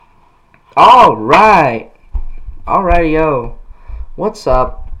Alright. Alright, yo. What's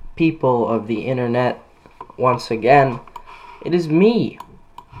up, people of the internet? Once again, it is me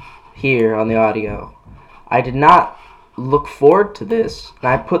here on the audio. I did not look forward to this, and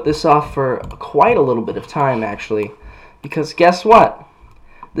I put this off for quite a little bit of time, actually. Because guess what?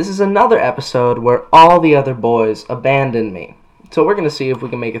 This is another episode where all the other boys abandoned me. So we're going to see if we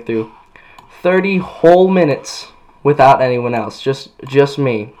can make it through 30 whole minutes without anyone else. Just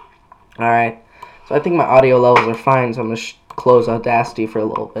me. Alright, so I think my audio levels are fine, so I'm going to close Audacity for a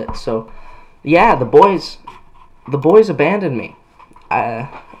little bit. So, yeah, the boys abandoned me.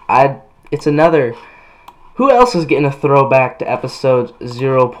 It's another, who else is getting a throwback to episode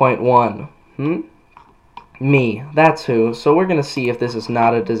 0.1? Me, that's who. So we're going to see if this is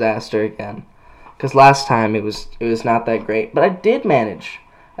not a disaster again. Because last time it was not that great. But I did manage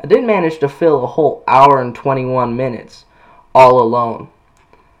to fill a whole hour and 21 minutes all alone.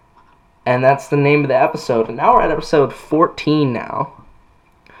 And that's the name of the episode. And now we're at episode 14 now.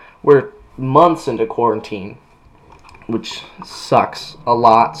 We're months into quarantine, which sucks a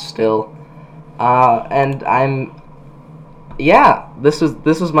lot still. And this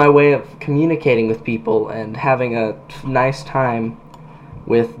was my way of communicating with people and having a nice time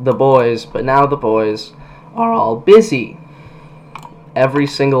with the boys. But now the boys are all busy. Every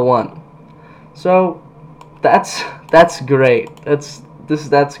single one. So that's great. That's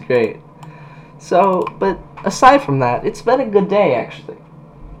great. So, but aside from that, it's been a good day, actually.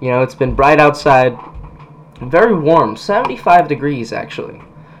 You know, it's been bright outside, very warm, 75 degrees, actually,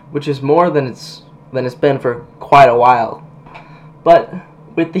 which is more than it's been for quite a while. But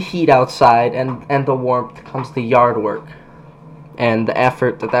with the heat outside and the warmth comes the yard work and the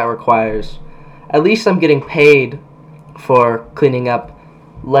effort that requires. At least I'm getting paid for cleaning up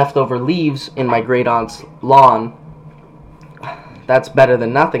leftover leaves in my great aunt's lawn. That's better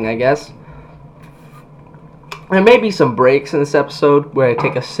than nothing, I guess. There may be some breaks in this episode where I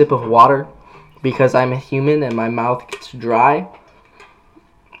take a sip of water because I'm a human and my mouth gets dry.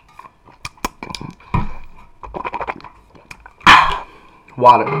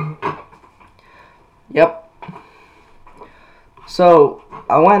 Water. Yep. So,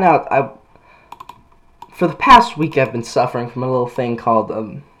 I went out. For the past week, I've been suffering from a little thing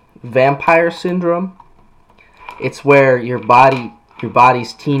called vampire syndrome. It's where your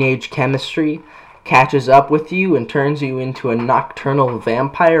body's teenage chemistry catches up with you and turns you into a nocturnal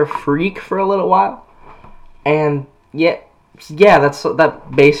vampire freak for a little while. And that's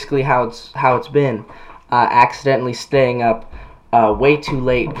basically how it's been. Accidentally staying up way too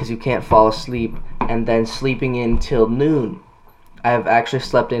late because you can't fall asleep, and then sleeping in till noon. I've actually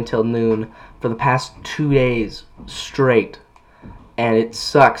slept in till noon for the past 2 days straight, and it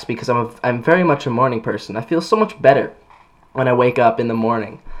sucks because I'm very much a morning person. I feel so much better when I wake up in the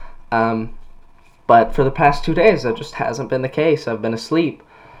morning. But for the past 2 days, that just hasn't been the case. I've been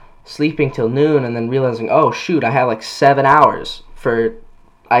sleeping till noon, and then realizing, oh shoot, I have like 7 hours where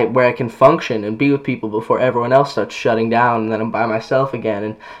I can function and be with people before everyone else starts shutting down, and then I'm by myself again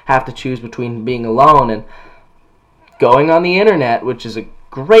and have to choose between being alone and going on the internet, which is a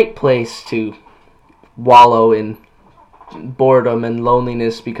great place to wallow in boredom and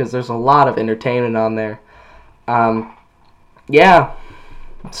loneliness because there's a lot of entertainment on there.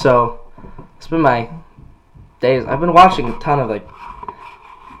 So it's been my days. I've been watching a ton of like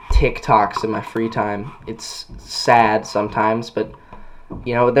TikToks in my free time. It's sad sometimes, but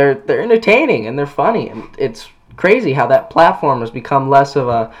you know, they're entertaining and they're funny, and it's crazy how that platform has become less of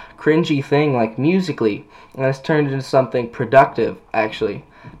a cringy thing like Musical.ly, and it's turned into something productive, actually.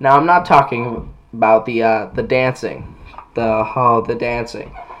 Now, I'm not talking about the dancing. The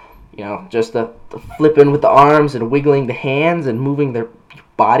dancing. You know, just the flipping with the arms and wiggling the hands and moving their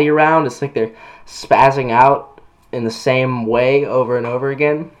body around. It's like they're spazzing out in the same way over and over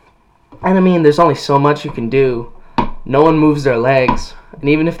again. And I mean, there's only so much you can do. No one moves their legs. And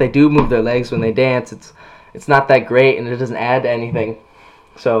even if they do move their legs when they dance, it's not that great and it doesn't add to anything.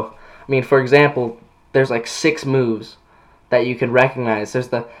 So, I mean, for example, there's like 6 moves that you can recognize. There's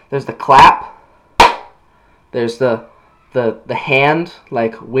the clap, there's the hand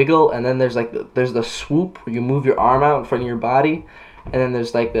like wiggle, and then there's the swoop where you move your arm out in front of your body, and then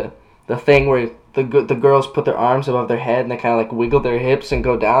there's like the thing where the girls put their arms above their head and they kind of like wiggle their hips and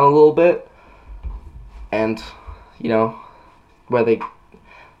go down a little bit, and you know where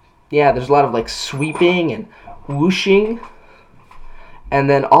there's a lot of like sweeping and whooshing. And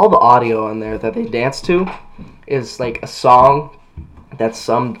then all the audio on there that they dance to is like a song that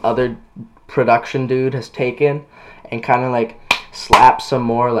some other production dude has taken and kind of like slapped some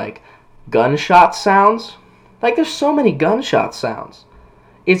more like gunshot sounds. Like, there's so many gunshot sounds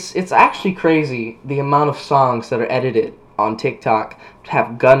It's actually crazy the amount of songs that are edited on TikTok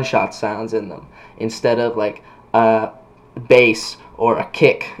have gunshot sounds in them instead of like bass or a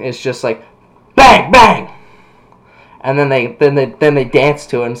kick. It's just like bang bang, and then they dance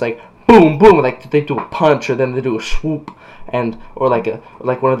to it. And it's like boom boom, like they do a punch or then they do a swoop, and or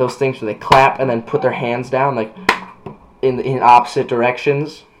like one of those things where they clap and then put their hands down like in opposite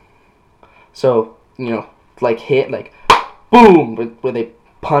directions. So like hit like boom, where they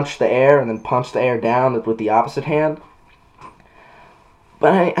punch the air and then punch the air down with the opposite hand.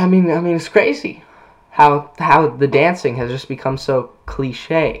 But I mean it's crazy how the dancing has just become so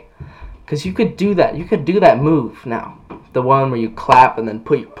cliche. Because you could do that move now, the one where you clap and then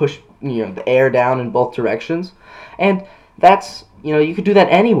push the air down in both directions, and that's you could do that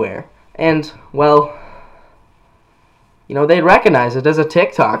anywhere, and well, they'd recognize it as a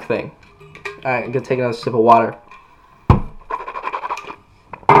TikTok thing. All right, I'm gonna take another sip of water.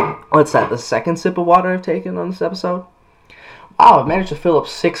 What's that? The second sip of water I've taken on this episode. Wow, I've managed to fill up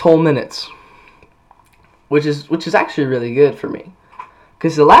 6 whole minutes, which is actually really good for me.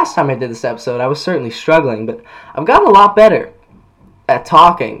 Because the last time I did this episode, I was certainly struggling, but I've gotten a lot better at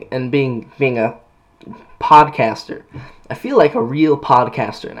talking and being a podcaster. I feel like a real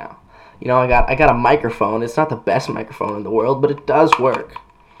podcaster now. I got a microphone. It's not the best microphone in the world, but it does work.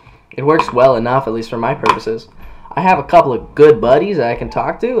 It works well enough, at least for my purposes. I have a couple of good buddies that I can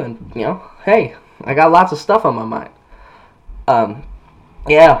talk to, and hey, I got lots of stuff on my mind.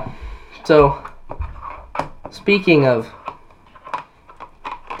 Yeah. So, speaking of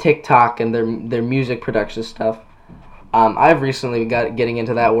TikTok and their music production stuff, I've recently got getting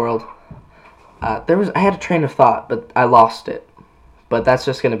into that world. I had a train of thought, but I lost it. But that's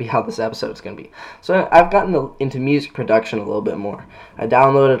just going to be how this episode is going to be. So I've gotten into music production a little bit more. I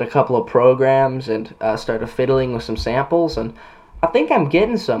downloaded a couple of programs and started fiddling with some samples, and I think I'm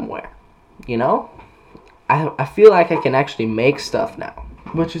getting somewhere. I feel like I can actually make stuff now,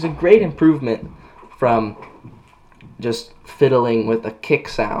 which is a great improvement from just fiddling with a kick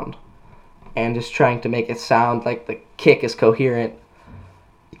sound and just trying to make it sound like the kick is coherent,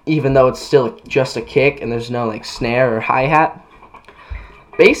 even though it's still just a kick and there's no like snare or hi-hat.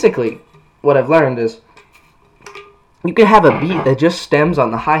 Basically, what I've learned is you can have a beat that just stems on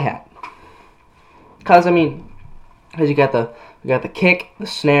the hi-hat. Because you got the kick, the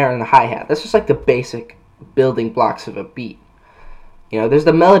snare, and the hi-hat. That's just like the basic building blocks of a beat. There's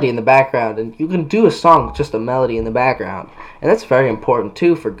the melody in the background, and you can do a song with just a melody in the background, and that's very important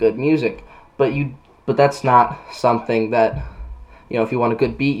too for good music. But that's not something that if you want a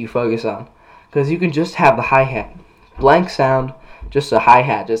good beat, you focus on, because you can just have the hi-hat, blank sound. Just a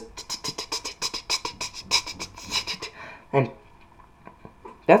hi-hat, just and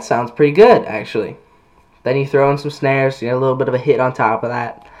that sounds pretty good, actually. Then you throw in some snares, a little bit of a hit on top of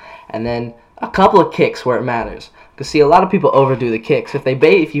that, and then a couple of kicks where it matters. Because see, a lot of people overdo the kicks.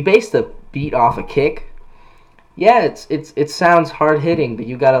 If you base the beat off a kick, yeah, it sounds hard hitting, but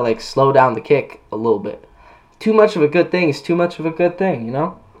you gotta like slow down the kick a little bit. Too much of a good thing is too much of a good thing,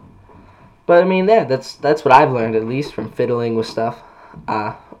 But yeah, that's what I've learned, at least from fiddling with stuff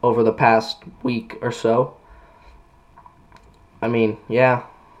over the past week or so. Yeah.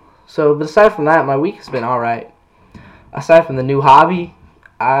 So, but aside from that, my week has been all right. Aside from the new hobby,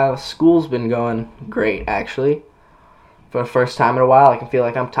 school's been going great, actually. For the first time in a while, I can feel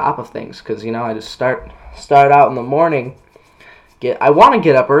like I'm top of things because I just start out in the morning. I want to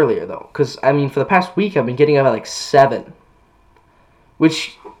get up earlier though, because for the past week I've been getting up at like 7,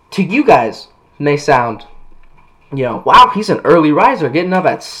 which to you guys may sound, wow, he's an early riser, getting up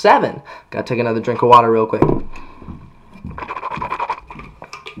at 7. Gotta take another drink of water real quick.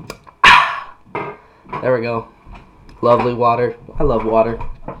 There we go. Lovely water. I love water.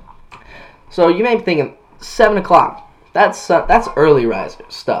 So you may be thinking, 7 o'clock. That's early riser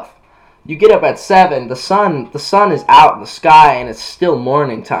stuff. You get up at 7. The sun is out in the sky, and it's still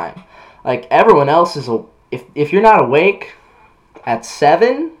morning time. Like everyone else is. If you're not awake at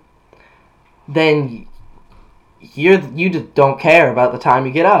 7, then you just don't care about the time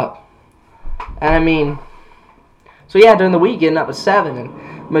you get up. And so yeah, during the week getting up at 7,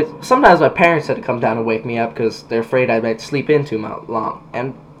 and sometimes my parents had to come down and wake me up because they're afraid I might sleep in too long,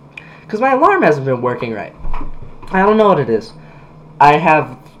 and because my alarm hasn't been working right. I don't know what it is. I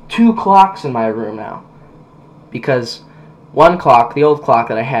have 2 clocks in my room now, because one clock, the old clock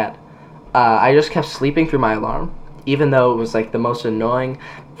that I had, I just kept sleeping through my alarm, even though it was like the most annoying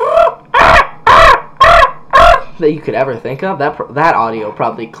that you could ever think of. That audio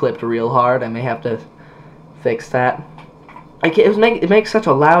probably clipped real hard. I may have to fix that. It makes such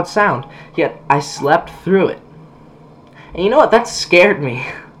a loud sound, yet I slept through it. And you know what? That scared me.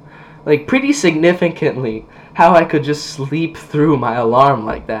 like pretty significantly how I could just sleep through my alarm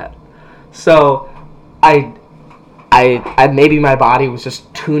like that. So I maybe my body was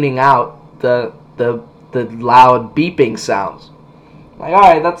just tuning out the loud beeping sounds. Like,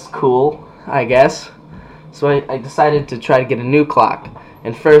 alright, that's cool, I guess. So I decided to try to get a new clock.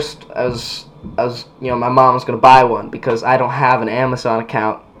 And first I was my mom was gonna buy one because I don't have an Amazon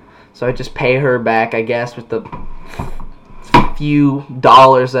account. So I just pay her back, I guess, with the few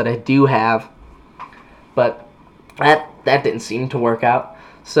dollars that I do have. But that didn't seem to work out.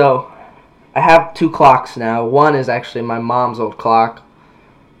 So I have 2 clocks now. One is actually my mom's old clock,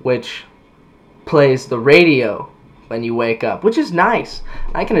 which plays the radio when you wake up, which is nice.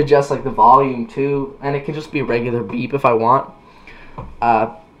 I can adjust like the volume too, and it can just be a regular beep if I want.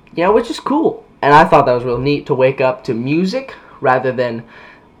 Which is cool. And I thought that was real neat to wake up to music rather than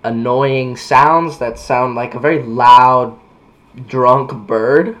annoying sounds that sound like a very loud, drunk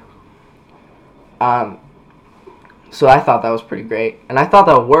bird. So I thought that was pretty great, and I thought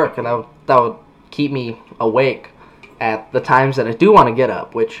that would work, and that would keep me awake at the times that I do want to get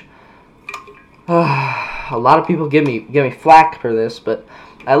up, which a lot of people give me flack for this, but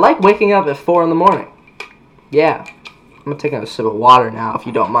I like waking up at 4 in the morning. Yeah, I'm gonna take a sip of water now, if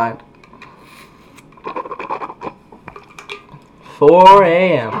you don't mind. 4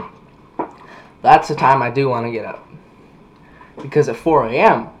 a.m. That's the time I do want to get up, because at 4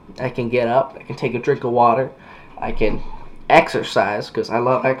 a.m. I can get up, I can take a drink of water, I can exercise, because I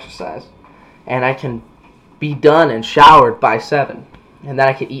love exercise, and I can be done and showered by 7, and then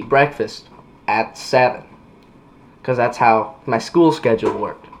I can eat breakfast at 7, because that's how my school schedule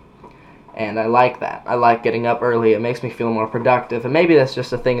worked, and I like that. I like getting up early. It makes me feel more productive, and maybe that's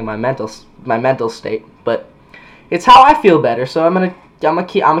just a thing in my mental state, but it's how I feel better, so I'm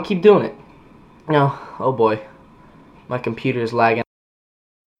gonna keep doing it. No, oh boy, my computer's lagging.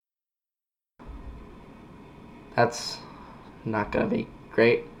 That's not gonna be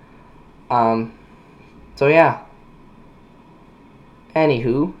great. So yeah.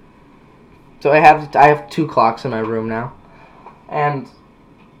 Anywho, so I have 2 clocks in my room now, and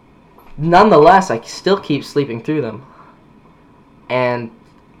nonetheless, I still keep sleeping through them, and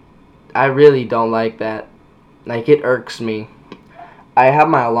I really don't like that. Like, it irks me. I have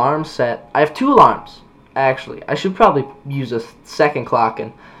my alarm set. I have 2 alarms, actually. I should probably use a second clock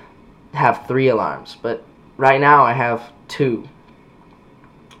and have 3 alarms, but right now I have 2,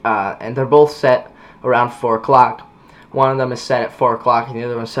 and they're both set around 4 o'clock. One of them is set at 4 o'clock, and the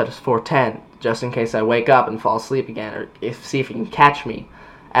other one is set at 4:10, just in case I wake up and fall asleep again, or see if you can catch me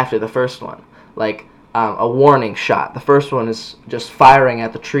after the first one. Like a warning shot. The first one is just firing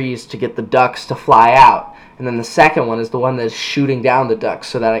at the trees to get the ducks to fly out, and then the second one is the one that's shooting down the ducks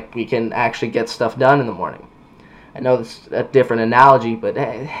so that we can actually get stuff done in the morning. I know it's a different analogy, but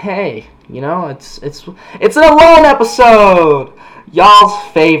hey, it's an Alone episode!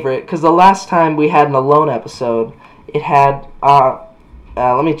 Y'all's favorite, because the last time we had an Alone episode, it had,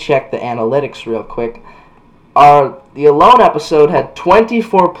 let me check the analytics real quick. The Alone episode had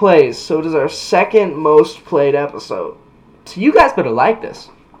 24 plays, so it is our second most played episode. So you guys better like this.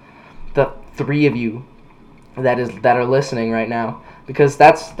 The 3 of you that are listening right now, because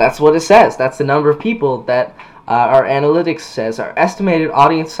that's what it says. That's the number of people that our analytics says. Our estimated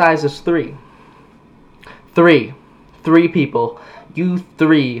audience size is 3. 3 people. You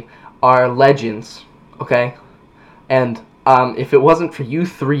 3 are legends, okay? And if it wasn't for you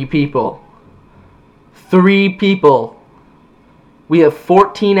 3 people, we have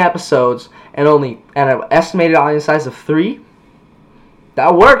 14 episodes and an estimated audience size of 3.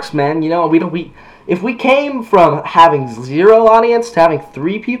 That works, man. If we came from having 0 audience to having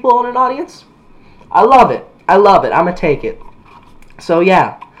 3 people in an audience, I love it. I'm gonna take it. So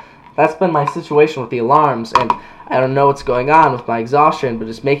yeah, that's been my situation with the alarms, and I don't know what's going on with my exhaustion, but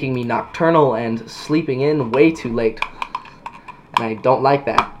it's making me nocturnal and sleeping in way too late. And I don't like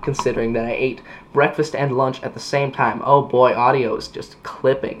that, considering that I ate breakfast and lunch at the same time. Oh boy, audio is just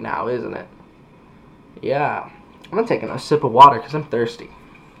clipping now, isn't it? Yeah. I'm gonna take a sip of water because I'm thirsty.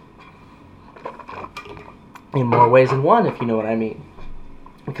 In more ways than one, if you know what I mean.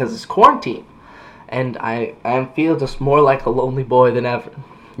 Because it's quarantine. And I feel just more like a lonely boy than ever.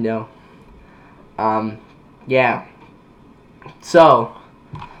 Yeah. So,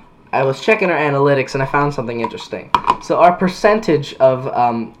 I was checking our analytics and I found something interesting. So our percentage of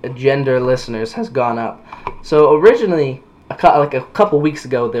gender listeners has gone up. So originally, a couple weeks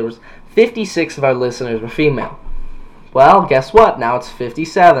ago, there was 56 of our listeners were female. Well, guess what? Now it's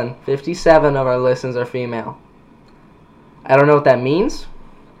 57. 57 of our listeners are female. I don't know what that means.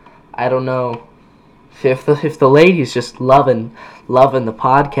 I don't know If the ladies just loving the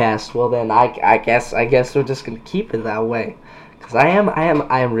podcast, well then I guess we're just gonna keep it that way, because I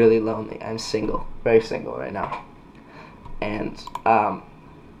am really lonely. I'm single, very single right now, and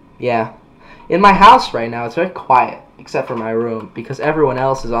yeah, in my house right now it's very quiet except for my room because everyone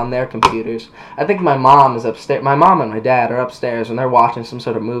else is on their computers. I think my mom is upstairs. My mom and my dad are upstairs and they're watching some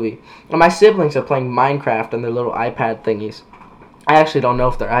sort of movie, and my siblings are playing Minecraft on their little iPad thingies. I actually don't know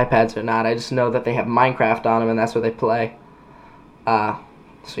if they're iPads or not. I just know that they have Minecraft on them, and that's where they play.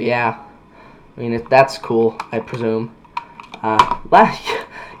 So yeah. I mean, that's cool, I presume.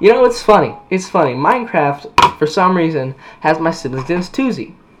 You know, it's funny. It's funny. Minecraft, for some reason, has my siblings in its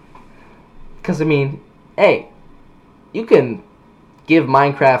twosie. Because, I mean, hey, you can give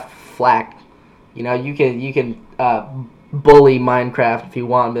Minecraft flack. You know, you can bully Minecraft if you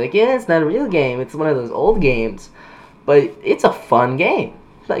want. And be like, yeah, it's not a real game. It's one of those old games. But it's a fun game.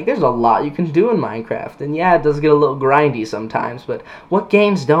 Like, there's a lot you can do in Minecraft. And yeah, it does get a little grindy sometimes, but what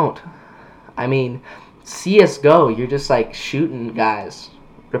games don't? I mean, CSGO, you're just, like, shooting guys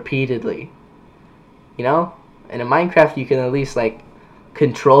repeatedly. You know? And in Minecraft, you can at least, like,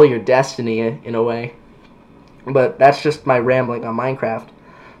 control your destiny in a way. But that's just my rambling on Minecraft.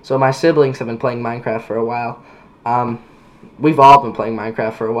 So my siblings have been playing Minecraft for a while. We've all been playing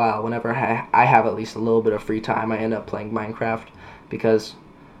Minecraft for a while. Whenever I have at least a little bit of free time, I end up playing Minecraft because,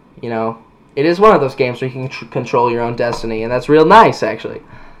 you know, it is one of those games where you can control your own destiny, and that's real nice, actually.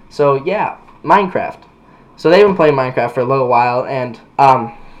 So, yeah, Minecraft. So they've been playing Minecraft for a little while, and,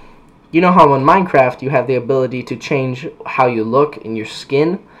 you know how in Minecraft you have the ability to change how you look in your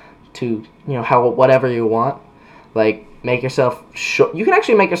skin to, you know, how whatever you want. Like, make yourself short. You can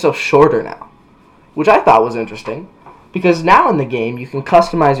actually make yourself shorter now, which I thought was interesting. Because now in the game, you can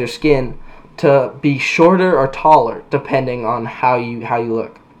customize your skin to be shorter or taller, depending on how you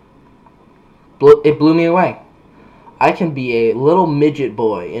look. It blew me away. I can be a little midget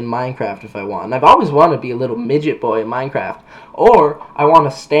boy in Minecraft if I want. And I've always wanted to be a little midget boy in Minecraft. Or I want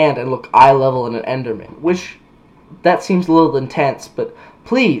to stand and look eye level in an Enderman, which, that seems a little intense, but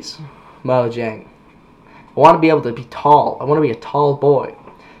please, Mojang. I want to be able to be tall. I want to be a tall boy.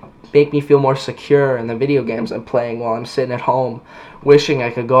 Make me feel more secure in the video games I'm playing while I'm sitting at home, wishing I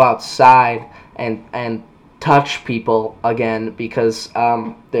could go outside and touch people again because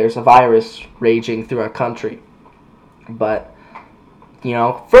there's a virus raging through our country. But, you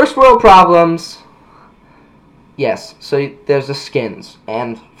know, first world problems. Yes, so there's the skins,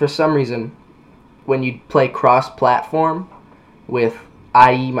 and for some reason, when you play cross-platform with,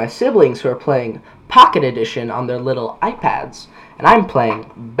 i.e. my siblings who are playing Pocket Edition on their little iPads, and I'm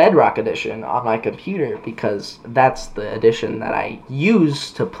playing Bedrock Edition on my computer because that's the edition that I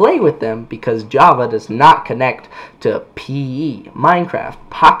use to play with them because Java does not connect to PE, Minecraft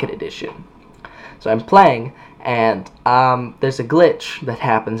Pocket Edition. So I'm playing, and there's a glitch that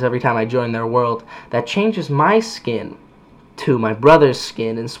happens every time I join their world that changes my skin to my brother's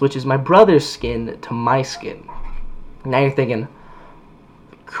skin and switches my brother's skin to my skin. Now you're thinking,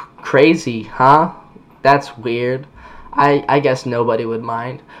 crazy, huh? That's weird. I guess nobody would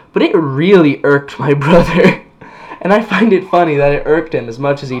mind. But it really irked my brother. And I find it funny that it irked him as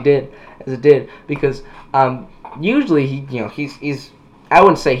much as it did. Because usually he's I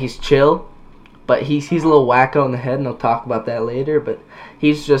wouldn't say he's chill, but he's a little wacko in the head, and I'll talk about that later. But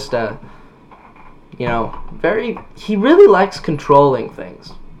he's just he really likes controlling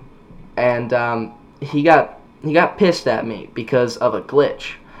things. And he got pissed at me because of a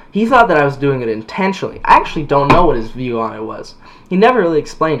glitch. He thought that I was doing it intentionally. I actually don't know what his view on it was. He never really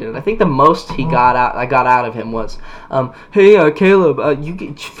explained it. I think the most I got out of him was, hey, Caleb,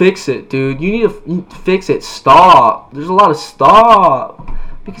 you fix it, dude. You need to fix it. Stop. There's a lot of stop.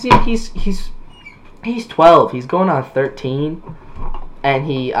 Because he's 12. He's going on 13, and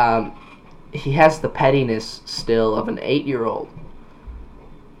he has the pettiness still of an 8-year-old.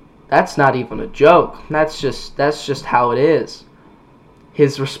 That's not even a joke. That's just how it is.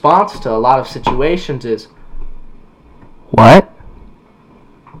 His response to a lot of situations is, "What?"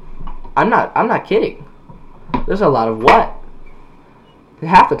 I'm not kidding. There's a lot of what.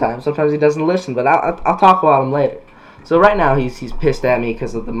 Half the time, sometimes he doesn't listen, but I'll talk about him later. So right now he's pissed at me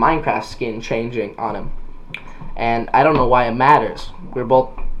because of the Minecraft skin changing on him, and I don't know why it matters. We're both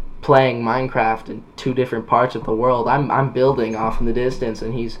playing Minecraft in two different parts of the world. I'm building off in the distance,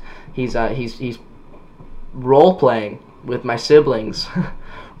 and he's role playing with my siblings,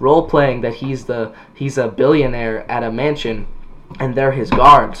 role playing that he's a billionaire at a mansion, and they're his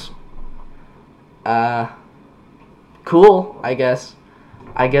guards. Cool, I guess,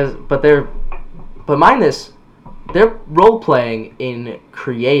 but mind this, they're role playing in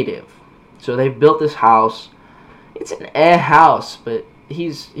creative. So they've built this house. It's an house, but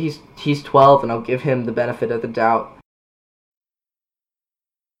he's 12, and I'll give him the benefit of the doubt.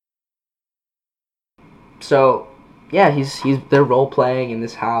 So, yeah, they're role playing in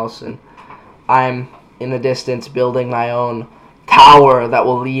this house, and I'm in the distance building my own tower that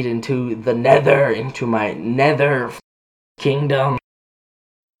will lead into the nether, into my nether kingdom.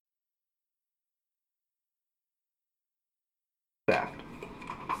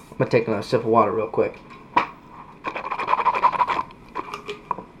 I'm gonna take another sip of water real quick.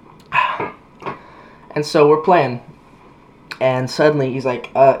 And so we're playing, and suddenly he's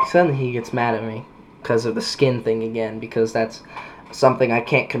like, suddenly he gets mad at me because of the skin thing again, because that's something I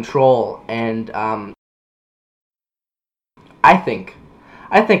can't control, and I think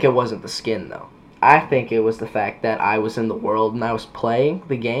it wasn't the skin though. I think it was the fact that I was in the world and I was playing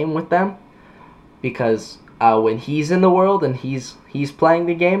the game with them, because when he's in the world and he's playing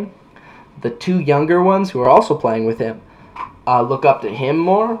the game, the two younger ones who are also playing with him look up to him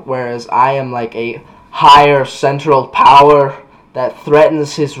more, whereas I am like a higher central power that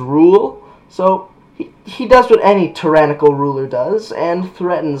threatens his rule. So he does what any tyrannical ruler does, and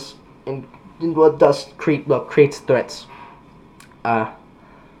threatens and creates threats.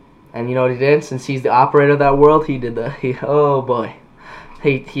 And you know what he did? Since he's the operator of that world, he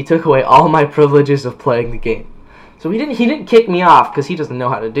took away all my privileges of playing the game. So he didn't kick me off because he doesn't know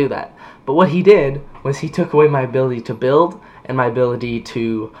how to do that. But what he did was he took away my ability to build and my ability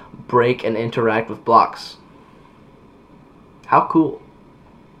to break and interact with blocks. How cool.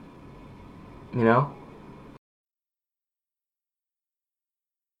 You know?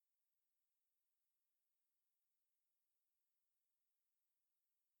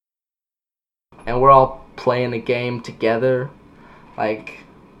 And we're all playing a game together, like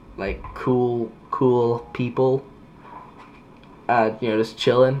cool people, just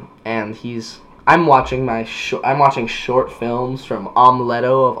chilling. And I'm watching short films from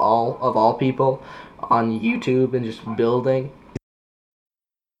Omleto of all people on YouTube, and just building.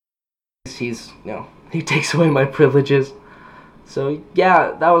 He takes away my privileges. So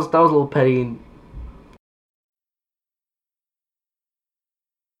yeah, that was a little petty.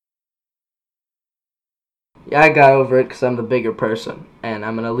 Yeah, I got over it because I'm the bigger person, and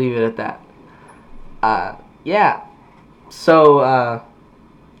I'm gonna leave it at that. Yeah. So,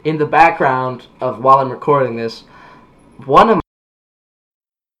 in the background of while I'm recording this, one of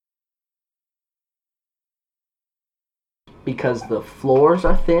because the floors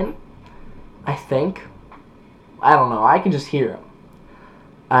are thin, I think. I don't know. I can just hear them,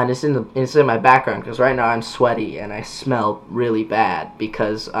 and it's in my background because right now I'm sweaty and I smell really bad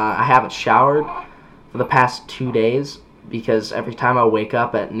because I haven't showered for the past 2 days, because every time I wake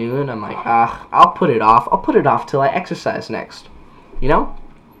up at noon, I'm like, I'll put it off. I'll put it off till I exercise next. You know?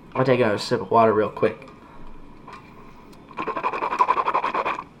 I'll take another sip of water real quick.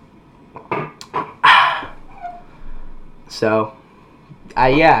 So,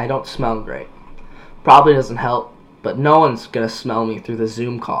 I don't smell great. Probably doesn't help, but no one's gonna smell me through the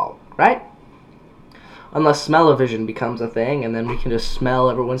Zoom call, right? Unless smell-o-vision becomes a thing, and then we can just smell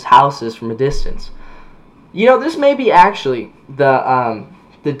everyone's houses from a distance. You know, this may be actually the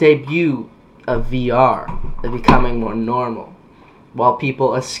debut of VR, becoming more normal, while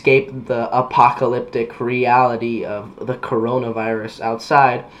people escape the apocalyptic reality of the coronavirus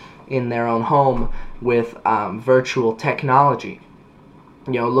outside in their own home with virtual technology.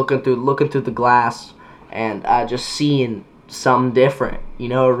 You know, looking through the glass and just seeing something different. You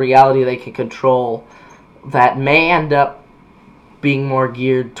know, a reality they can control that may end up being more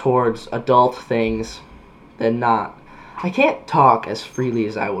geared towards adult things than not. I can't talk as freely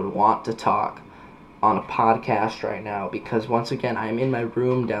as I would want to talk on a podcast right now because, once again, I'm in my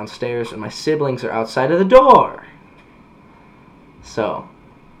room downstairs and my siblings are outside of the door. So,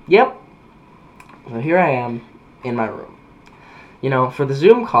 yep. So here I am in my room. You know, for the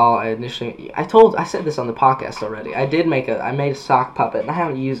Zoom call, I said this on the podcast already. I made a sock puppet, and I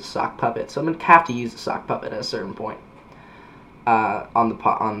haven't used a sock puppet, so I'm gonna have to use a sock puppet at a certain point on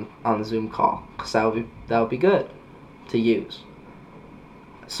the Zoom call, because that would be good to use.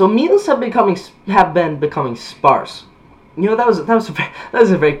 So meals have been becoming sparse. You know, that was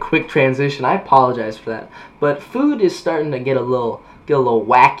a very quick transition. I apologize for that, but food is starting to get a little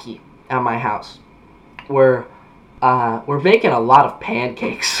wacky at my house. We're making a lot of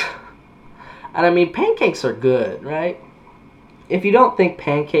pancakes. And I mean, pancakes are good, right? If you don't think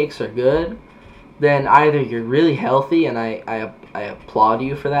pancakes are good, then either you're really healthy, and I applaud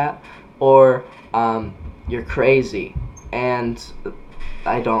you for that, or you're crazy, and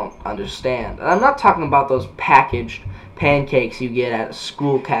I don't understand. And I'm not talking about those packaged pancakes you get at a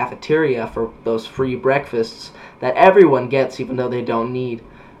school cafeteria for those free breakfasts that everyone gets even though they don't need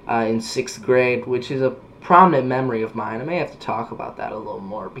in 6th grade, which is a prominent memory of mine. I may have to talk about that a little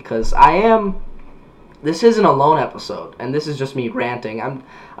more because this isn't a lone episode, and this is just me ranting. I'm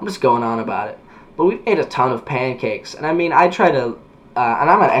just going on about it. But we've made a ton of pancakes, and I mean, I try to, and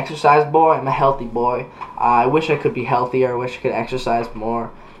I'm an exercise boy, I'm a healthy boy. I wish I could be healthier, I wish I could exercise more,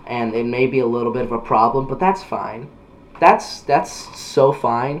 and it may be a little bit of a problem, but that's fine. That's so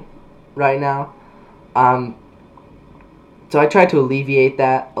fine right now. So I try to alleviate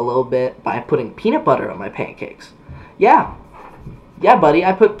that a little bit by putting peanut butter on my pancakes. Yeah, buddy,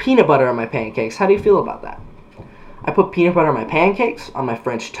 I put peanut butter on my pancakes. How do you feel about that? I put peanut butter on my pancakes, on my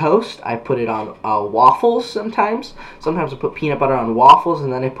French toast. I put it on waffles sometimes. Sometimes I put peanut butter on waffles,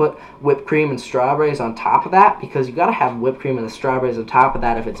 and then I put whipped cream and strawberries on top of that, because you gotta have whipped cream and the strawberries on top of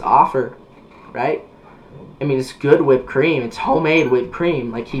that if it's offered, right? I mean, it's good whipped cream. It's homemade whipped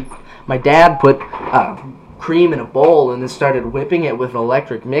cream. Like my dad put cream in a bowl and then started whipping it with an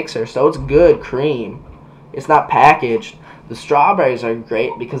electric mixer, so it's good cream. It's not packaged. The strawberries are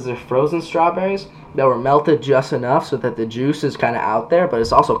great because they're frozen strawberries that were melted just enough so that the juice is kind of out there, but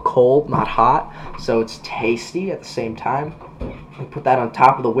it's also cold, not hot, so it's tasty at the same time. We put that on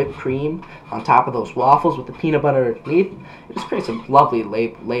top of the whipped cream, on top of those waffles with the peanut butter underneath. It just creates a lovely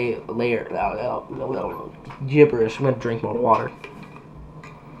layer. Gibberish. I'm going to drink more water.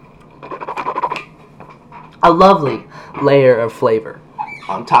 A lovely layer of flavor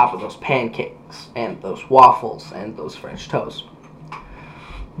on top of those pancakes and those waffles and those French toast.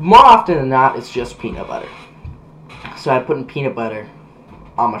 More often than not, it's just peanut butter. So I put in peanut butter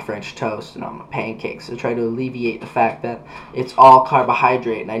on my French toast and on my pancakes to try to alleviate the fact that it's all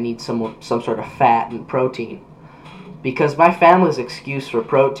carbohydrate and I need some sort of fat and protein. Because my family's excuse for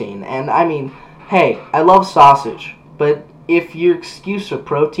protein, and I mean, hey, I love sausage, but if your excuse for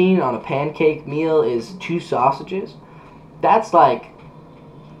protein on a pancake meal is 2 sausages, that's like,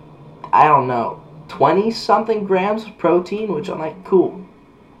 I don't know, 20-something grams of protein, which I'm like, cool.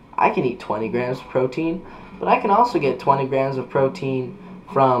 I can eat 20 grams of protein, but I can also get 20 grams of protein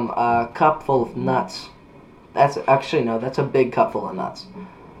from a cup full of nuts. That's a big cup full of nuts.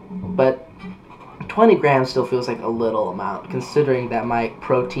 But 20 grams still feels like a little amount, considering that my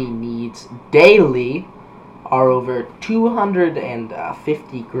protein needs daily are over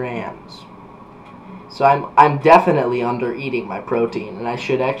 250 grams. So I'm definitely under eating my protein, and I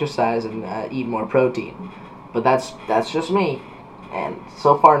should exercise and eat more protein. But that's just me. And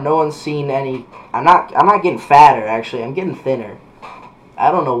so far, no one's seen any. I'm not getting fatter. Actually, I'm getting thinner.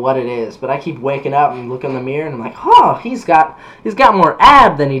 I don't know what it is, but I keep waking up and look in the mirror, and I'm like, oh, he's got more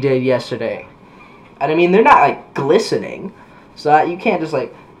ab than he did yesterday. And I mean, they're not like glistening, so you can't just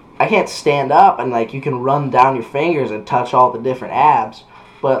like. I can't stand up and like you can run down your fingers and touch all the different abs,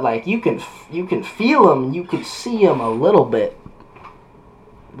 but like you can feel them, you can see them a little bit,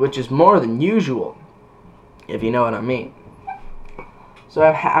 which is more than usual, if you know what I mean. So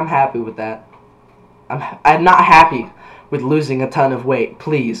I'm happy with that. I'm not happy with losing a ton of weight.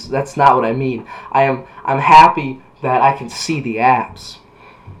 Please, that's not what I mean. I'm happy that I can see the abs,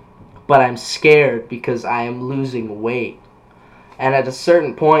 but I'm scared because I am losing weight. And at a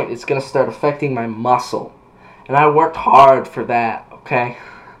certain point, it's going to start affecting my muscle. And I worked hard for that, okay?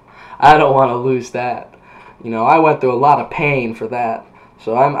 I don't want to lose that. You know, I went through a lot of pain for that.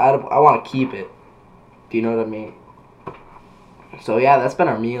 So I want to keep it. Do you know what I mean? So yeah, that's been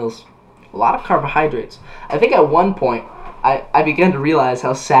our meals. A lot of carbohydrates. I think at one point, I began to realize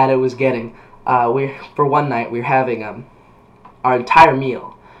how sad it was getting. For one night, we were having our entire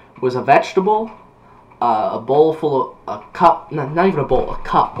meal was a vegetable, a bowl full of a cup, not even a bowl, a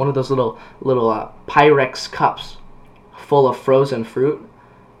cup, one of those little Pyrex cups full of frozen fruit.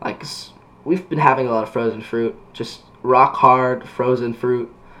 Like, we've been having a lot of frozen fruit, just rock hard frozen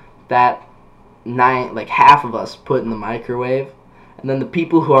fruit that half of us put in the microwave. And then the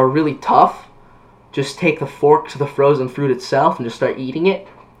people who are really tough just take the fork to the frozen fruit itself and just start eating it,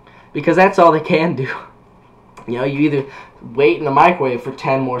 because that's all they can do. You know, you either wait in the microwave for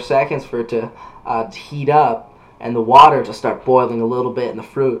 10 more seconds for it to heat up and the water to start boiling a little bit in the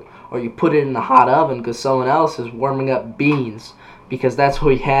fruit, or you put it in the hot oven because someone else is warming up beans, because that's what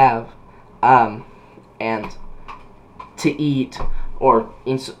we have, and to eat,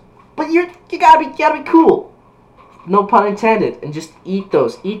 but you gotta be cool, no pun intended, and just eat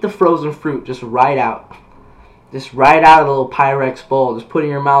the frozen fruit just right out of the little Pyrex bowl. Just put it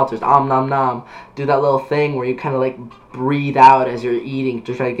in your mouth, just nom nom. Do that little thing where you kind of like breathe out as you're eating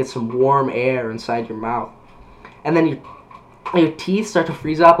to try to get some warm air inside your mouth. And then your teeth start to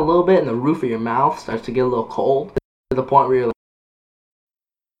freeze up a little bit and the roof of your mouth starts to get a little cold. to the point where you're like,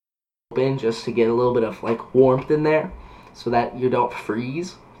 open just to get a little bit of like warmth in there so that you don't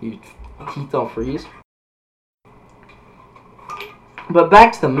freeze, your teeth don't freeze. But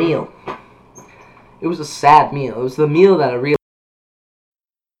back to the meal. It was a sad meal. It was the meal that I realized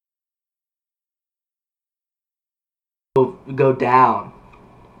go down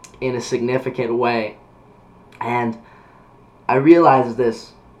in a significant way. And I realized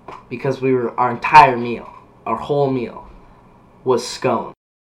this because our entire meal, our whole meal, was scones.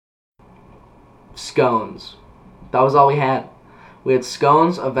 Scones. That was all we had. We had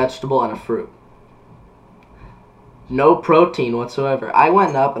scones, a vegetable, and a fruit. No protein whatsoever. I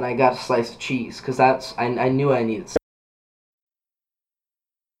went up and I got a slice of cheese because I knew I needed.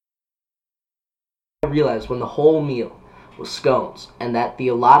 I realized when the whole meal was scones and that the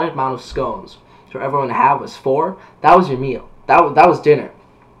allotted amount of scones for everyone to have was 4, that was your meal. That was dinner.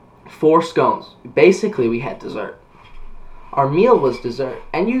 4 scones. Basically, we had dessert. Our meal was dessert.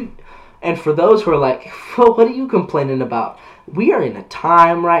 And for those who are like, well, what are you complaining about? We are in a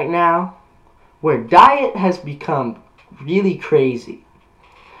time right now where diet has become really crazy.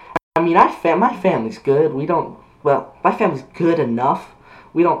 I mean, my family's good. My family's good enough.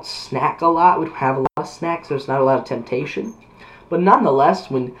 We don't snack a lot. We don't have a lot of snacks. There's not a lot of temptation. But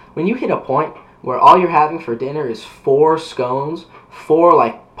nonetheless, when you hit a point where all you're having for dinner is 4 scones, 4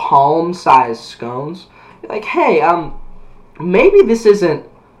 like palm-sized scones, you're like, hey, maybe this isn't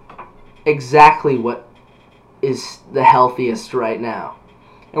exactly what is the healthiest right now.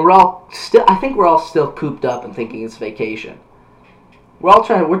 And I think we're all still cooped up and thinking it's vacation. We're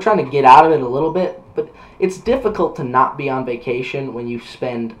trying to get out of it a little bit, but it's difficult to not be on vacation when you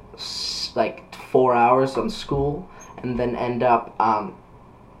spend like 4 hours on school and then end up,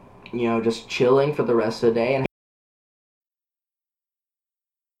 just chilling for the rest of the day and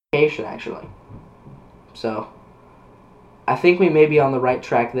vacation actually. So, I think we may be on the right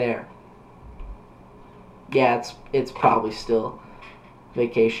track there. Yeah, it's probably still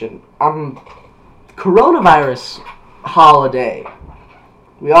vacation. Coronavirus holiday.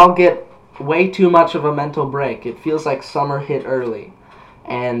 We all get way too much of a mental break. It feels like summer hit early,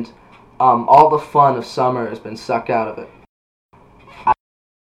 and all the fun of summer has been sucked out of it.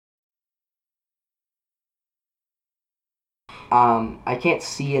 I can't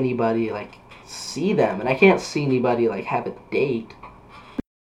see anybody see them, and I can't see anybody have a date.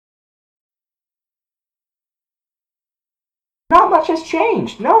 Not much has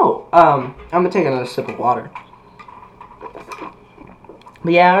changed. No. I'm gonna take another sip of water.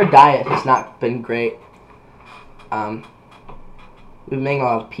 But yeah, our diet has not been great. We've been making a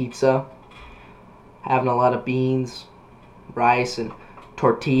lot of pizza, having a lot of beans, rice, and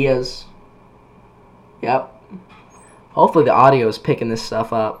tortillas. Yep. Hopefully the audio is picking this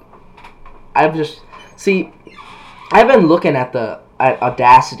stuff up. I've been looking at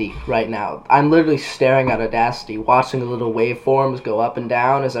Audacity right now. I'm literally staring at Audacity, watching the little waveforms go up and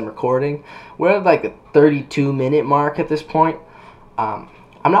down as I'm recording. We're at the 32-minute mark at this point.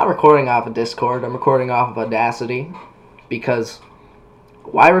 I'm not recording off of Discord. I'm recording off of Audacity because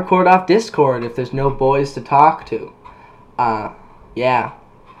why record off Discord if there's no boys to talk to? Yeah.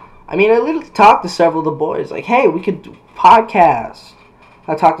 I mean, I literally talked to several of the boys. Hey, we could do a podcast.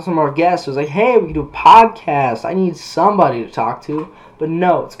 I talked to some of our guests. It was hey, we could do a podcast. I need somebody to talk to. But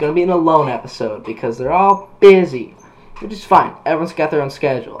no, it's going to be an alone episode because they're all busy. Which is fine. Everyone's got their own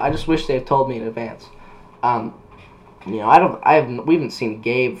schedule. I just wish they had told me in advance. We haven't seen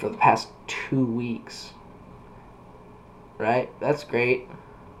Gabe for the past 2 weeks. Right? That's great.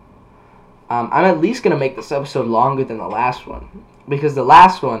 I'm at least going to make this episode longer than the last one. Because the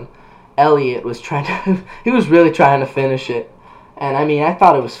last one, Elliot was he was really trying to finish it. And I mean, I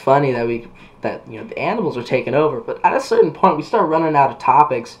thought it was funny that the animals are taking over. But at a certain point, we start running out of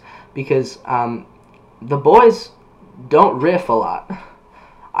topics because the boys don't riff a lot.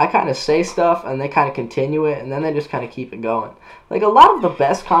 I kind of say stuff, and they kind of continue it, and then they just kind of keep it going. A lot of the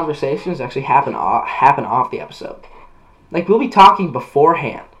best conversations actually happen off the episode. We'll be talking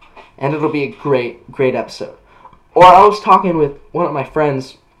beforehand, and it'll be a great, great episode. Or I was talking with one of my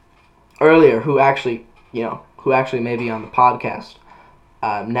friends earlier who actually may be on the podcast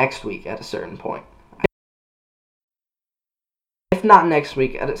next week at a certain point. If not next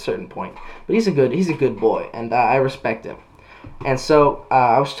week, at a certain point. But he's a good boy, and I respect him. And so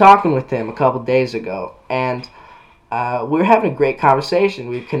I was talking with him a couple days ago, and we were having a great conversation.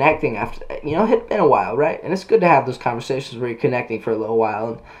 We were connecting after, it had been a while, right? And it's good to have those conversations where you're connecting for a little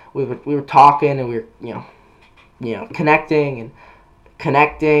while. And we were talking, and we were,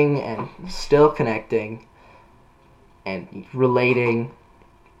 connecting and still connecting and relating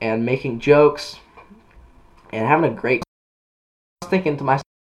and making jokes. and having a great. I was thinking to myself,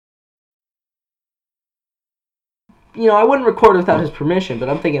 I wouldn't record without his permission, but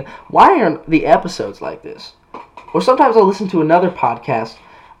I'm thinking, why aren't the episodes like this? Or sometimes I'll listen to another podcast,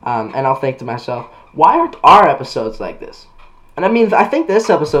 and I'll think to myself, why aren't our episodes like this? And I think this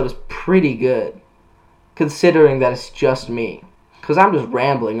episode is pretty good, considering that it's just me, because I'm just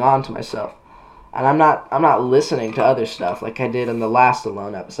rambling on to myself, and I'm not listening to other stuff like I did in the last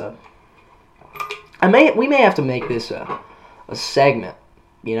Alone episode. We may have to make this a segment,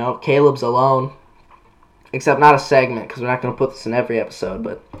 Caleb's Alone, except not a segment, because we're not going to put this in every episode,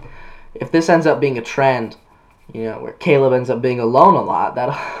 but if this ends up being a trend, where Caleb ends up being alone a lot,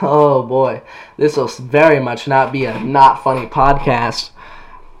 oh boy, this will very much not be a not funny podcast.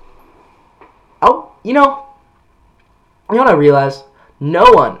 Oh, what I realized? No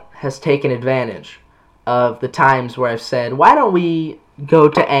one has taken advantage of the times where I've said, why don't we go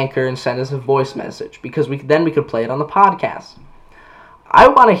to Anchor and send us a voice message, because then we could play it on the podcast. I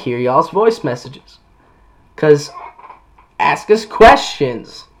want to hear y'all's voice messages, because ask us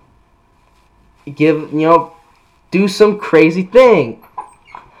questions, do some crazy thing.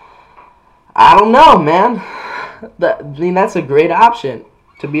 I don't know, man. That's a great option,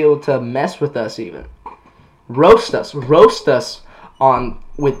 to be able to mess with us even. Roast us on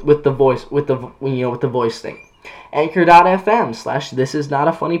with the voice thing. Anchor.fm/This Is Not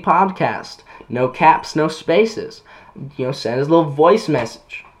a Funny Podcast. No caps, no spaces. Send us a little voice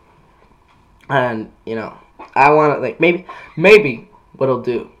message. And, I want to, maybe what I'll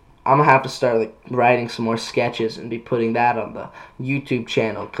do, I'm going to have to start, writing some more sketches and be putting that on the YouTube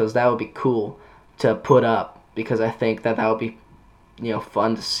channel, because that would be cool to put up, because I think that would be,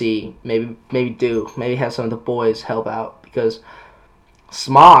 fun to see. Maybe have some of the boys help out, because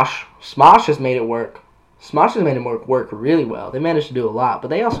Smosh has made it work. Smosh has made it work really well. They managed to do a lot, but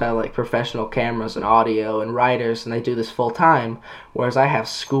they also have, professional cameras and audio and writers, and they do this full time, whereas I have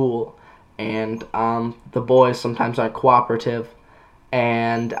school, and the boys sometimes aren't cooperative,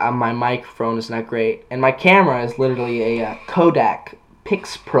 and my microphone is not great, and my camera is literally a Kodak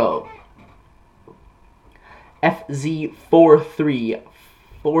Pix Pro FZ43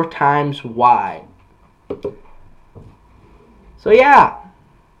 4 times wide. So yeah.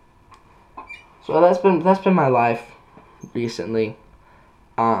 So that's been my life recently.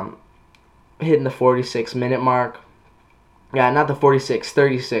 Hitting the 46-minute mark. Yeah, not the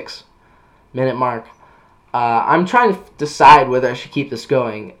 36 minute mark. I'm trying to decide whether I should keep this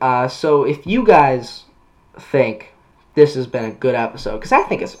going. So if you guys think this has been a good episode, because I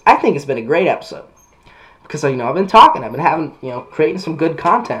think it's been a great episode, because I've been talking, I've been having creating some good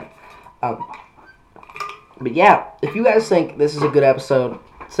content. But yeah, if you guys think this is a good episode,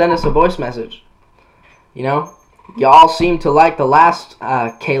 send us a voice message. Y'all seem to like the last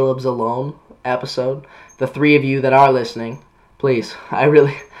Caleb's Alone episode. The 3 of you that are listening, please, I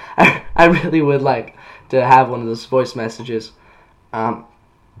really would like to have one of those voice messages.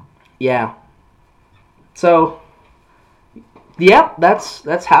 Yeah. So, yep,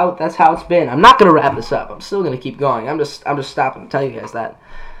 that's how it's been. I'm not gonna wrap this up. I'm still gonna keep going. I'm just stopping to tell you guys that.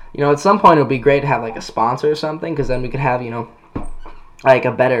 At some point it would be great to have a sponsor or something, because then we could have a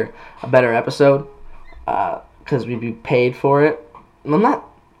better episode, because we'd be paid for it. Well, not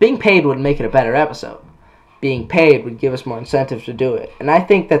being paid would make it a better episode. Being paid would give us more incentive to do it, and I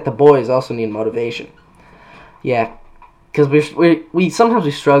think that the boys also need motivation. Yeah, because we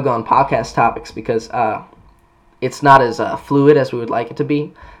sometimes struggle on podcast topics, because it's not as fluid as we would like it to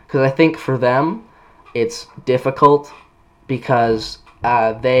be. Because I think for them it's difficult, because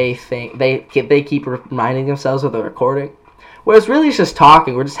they think they keep reminding themselves of the recording, whereas really it's just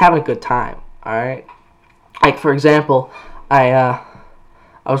talking. We're just having a good time. All right. For example, I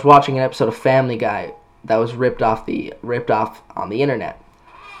was watching an episode of Family Guy that was ripped off on the internet,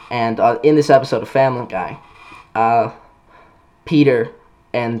 and in this episode of Family Guy, Peter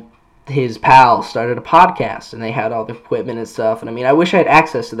and his pal started a podcast, and they had all the equipment and stuff. And I wish I had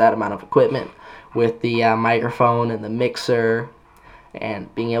access to that amount of equipment with the microphone and the mixer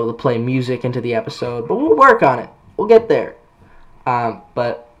and being able to play music into the episode. But we'll work on it. We'll get there.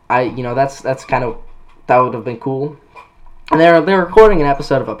 But that's kind of, that would have been cool. And they're recording an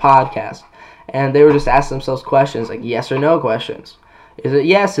episode of a podcast, and they were just asking themselves questions, yes or no questions. Is it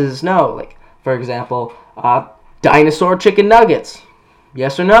yes? Is it no? For example, dinosaur chicken nuggets.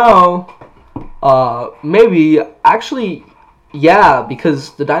 Yes or no? Maybe. Actually, yeah,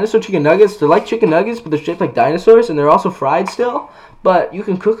 because the dinosaur chicken nuggets, they're like chicken nuggets, but they're shaped like dinosaurs, and they're also fried still. But you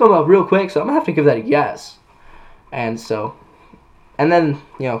can cook them up real quick, so I'm going to have to give that a yes. And then,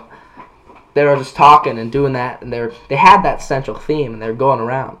 they were just talking and doing that, and they had that central theme, and they were going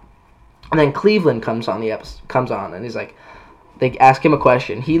around. And then Cleveland comes on and he's like, they ask him a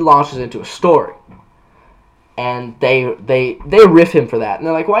question. He launches into a story, and they riff him for that. And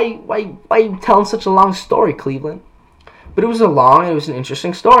they're like, why are you telling such a long story, Cleveland? But it was an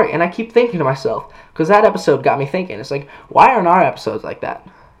interesting story. And I keep thinking to myself, because that episode got me thinking. It's like, why aren't our episodes like that?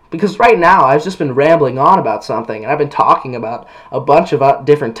 Because right now, I've just been rambling on about something, and I've been talking about a bunch of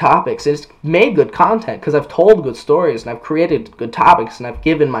different topics. It's made good content, because I've told good stories, and I've created good topics, and I've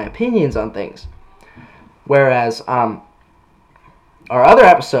given my opinions on things. Whereas, our other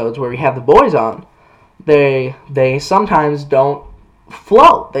episodes, where we have the boys on, they sometimes don't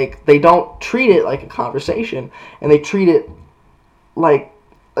flow. They don't treat it like a conversation, and they treat it like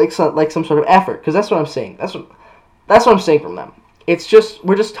some sort of effort, because that's what I'm saying. That's what I'm saying from them. It's just,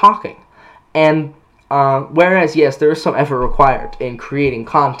 we're just talking. And whereas, yes, there is some effort required in creating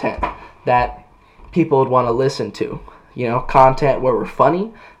content that people would want to listen to. You know, content where we're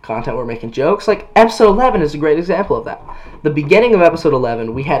funny, content where we're making jokes. Like, episode 11 is a great example of that. The beginning of episode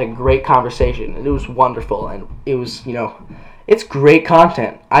 11, we had a great conversation, and it was wonderful, and it was, you know, it's great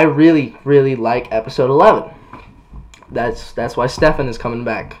content. I really, really like episode 11. That's why Stefan is coming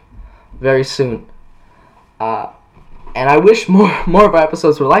back very soon. And I wish more of our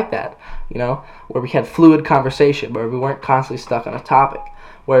episodes were like that, you know, where we had fluid conversation, where we weren't constantly stuck on a topic.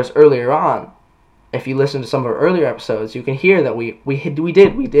 Whereas earlier on, if you listen to some of our earlier episodes, you can hear that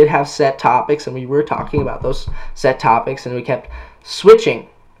we did have set topics, and we were talking about those set topics, and we kept switching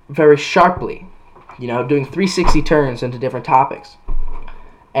very sharply, you know, doing 360 turns into different topics.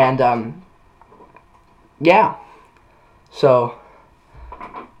 And yeah. So,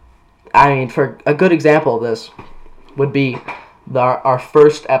 I mean, for a good example of this would be our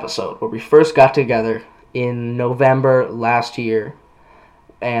first episode, where we first got together in November last year,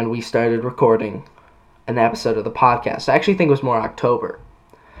 and we started recording an episode of the podcast. I actually think it was more October.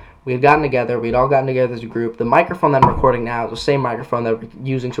 We'd all gotten together as a group. The microphone that I'm recording now is the same microphone that we're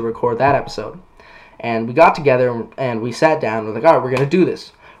using to record that episode. And we got together, and we sat down, and we're like, all right, we're going to do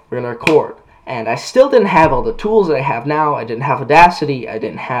this. We're going to record. And I still didn't have all the tools that I have now. I didn't have Audacity. I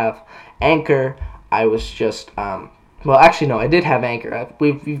didn't have Anchor. I was just, well, actually, no, I did have Anchor.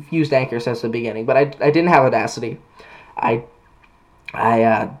 We've used Anchor since the beginning, but I didn't have Audacity. I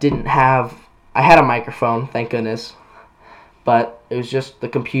didn't have, I had a microphone, thank goodness, but it was just the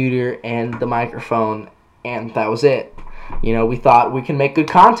computer and the microphone, and that was it. You know, we thought we can make good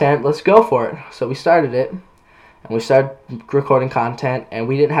content, let's go for it. So we started it, and we started recording content, and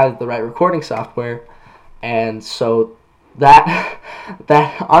we didn't have the right recording software, and so that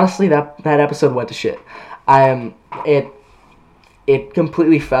honestly, that episode went to shit. It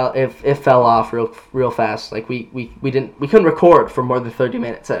completely fell off real fast. Like we couldn't record for more than 30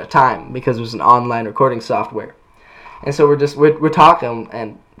 minutes at a time because it was an online recording software. And so we're talking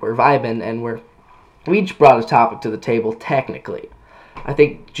and we're vibing, and we each brought a topic to the table. Technically, I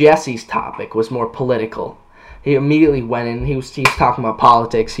think Jesse's topic was more political. He immediately went in. He was talking about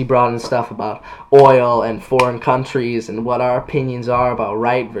politics. He brought in stuff about oil and foreign countries and what our opinions are about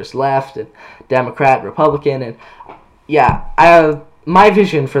right versus left and Democrat, Republican, and yeah, my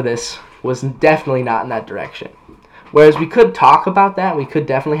vision for this was definitely not in that direction. Whereas we could talk about that, we could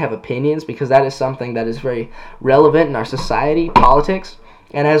definitely have opinions, because that is something that is very relevant in our society, politics.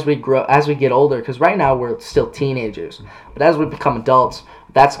 And as we get older, because right now we're still teenagers, but as we become adults,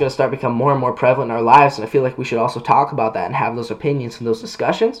 that's going to start becoming more and more prevalent in our lives, and I feel like we should also talk about that and have those opinions and those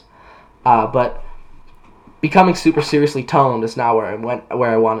discussions. But becoming super seriously toned is not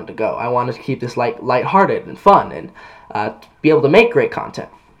where I wanted to go. I wanted to keep this lighthearted and fun, and be able to make great content.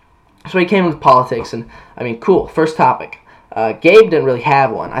 So we came with politics, and I mean, cool. First topic. Gabe didn't really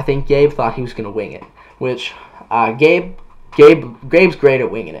have one. I think Gabe thought he was going to wing it, which Gabe's great at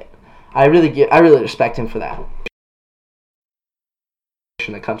winging it. I really respect him for that.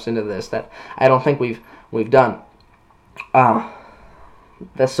 That comes into this that I don't think we've done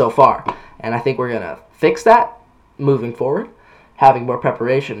that's so far, and I think we're gonna fix that moving forward, having more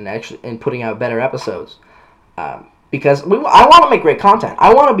preparation and putting out better episodes, because I want to make great content.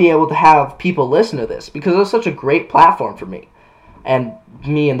 I want to be able to have people listen to this, because it's such a great platform for me and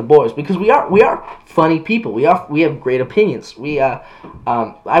the boys, because we are funny people. We have great opinions. I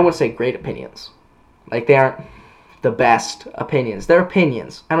wouldn't say great opinions, like they aren't the best opinions. They're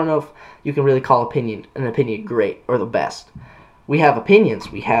opinions. I don't know if you can really call an opinion great or the best. We have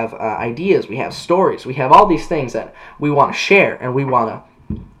opinions. We have ideas. We have stories. We have all these things that we want to share and we want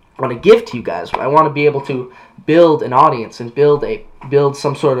to give to you guys. I want to be able to build an audience and build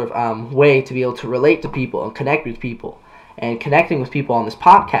some sort of way to be able to relate to people and connect with people. And connecting with people on this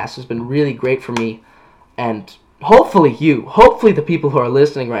podcast has been really great for me, and hopefully the people who are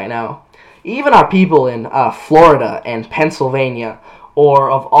listening right now, even our people in Florida and Pennsylvania,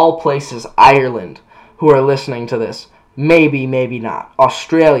 or of all places, Ireland, who are listening to this, maybe, maybe not,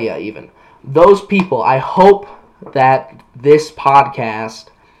 Australia even, those people, I hope that this podcast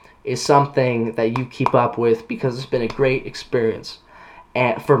is something that you keep up with, because it's been a great experience,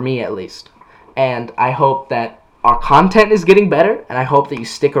 and for me at least. And I hope that our content is getting better, and I hope that you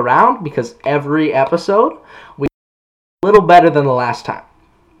stick around, because every episode we a little better than the last time.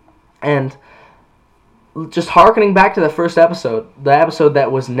 And just hearkening back to the first episode, the episode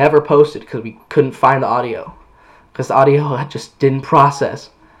that was never posted because we couldn't find the audio, because the audio just didn't process.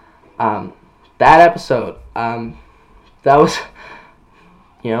 That episode, that was,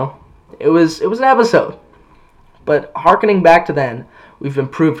 it was an episode. But hearkening back to then, we've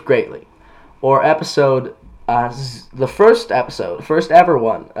improved greatly. Or episode, the first ever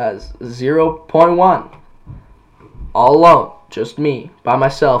one, 0.1. All alone, just me, by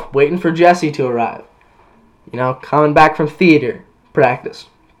myself, waiting for Jesse to arrive. Coming back from theater practice.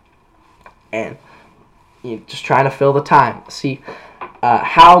 And just trying to fill the time. See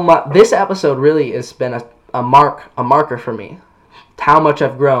how much this episode really has been a marker for me. How much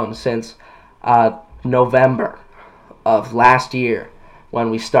I've grown since November of last year, when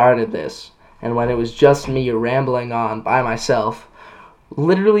we started this, and when it was just me rambling on by myself,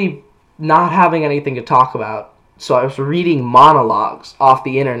 literally not having anything to talk about. So I was reading monologues off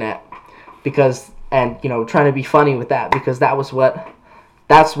the internet, and trying to be funny with that, because that's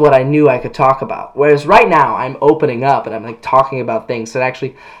what I knew I could talk about. Whereas right now, I'm opening up, and I'm talking about things that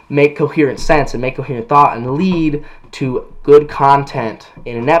actually make coherent sense and make coherent thought and lead to good content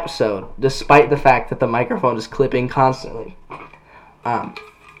in an episode, despite the fact that the microphone is clipping constantly.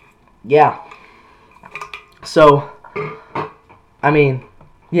 Yeah. So,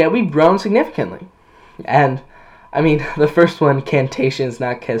 we've grown significantly. And, the first one, cantations,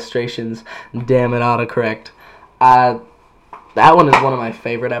 not castrations. Damn it, autocorrect. That one is one of my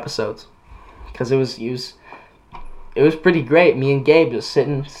favorite episodes, because it was pretty great. Me and Gabe just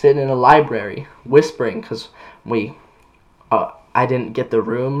sitting in a library, whispering, because I didn't get the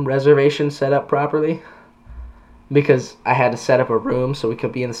room reservation set up properly, because I had to set up a room so we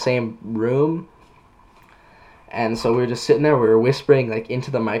could be in the same room. And so we were just sitting there, we were whispering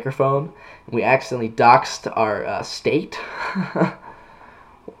into the microphone, and we accidentally doxed our state.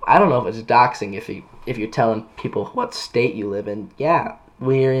 I don't know if it's doxing if you're telling people what state you live in. Yeah,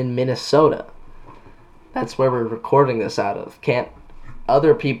 we're in Minnesota. That's where we're recording this out of. Can't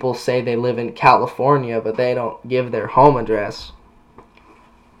other people say they live in California, but they don't give their home address?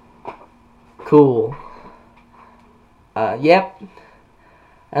 Cool. Yep.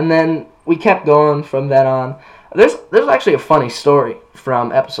 And then we kept going from then on. There's actually a funny story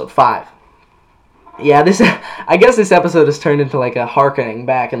from episode 5. Yeah, I guess this episode has turned into a hearkening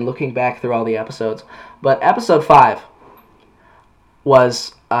back and looking back through all the episodes. But episode 5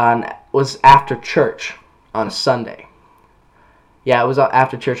 was after church on a Sunday. Yeah, it was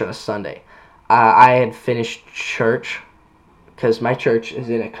after church on a Sunday. I had finished church, because my church is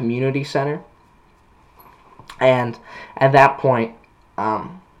in a community center. And at that point,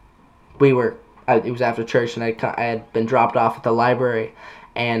 it was after church, and I had been dropped off at the library,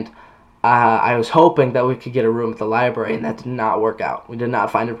 and I was hoping that we could get a room at the library, and that did not work out. We did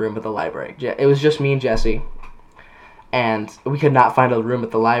not find a room at the library. It was just me and Jesse, and we could not find a room at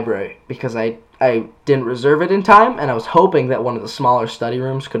the library because I didn't reserve it in time, and I was hoping that one of the smaller study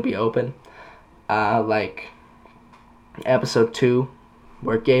rooms could be open, like episode 2,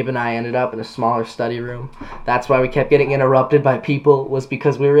 where Gabe and I ended up in a smaller study room. That's why we kept getting interrupted by people, was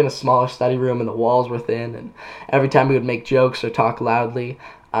because we were in a smaller study room and the walls were thin, and every time we would make jokes or talk loudly,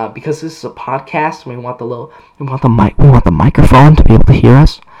 because this is a podcast and we want the microphone to be able to hear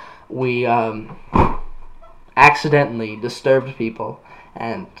us, we accidentally disturbed people,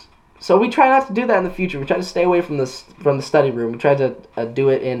 and so we try not to do that in the future. We try to stay away from the study room. We try to do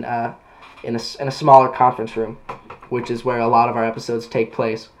it in a smaller conference room, which is where a lot of our episodes take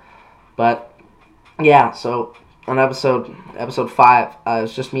place. But yeah, so on episode 5, it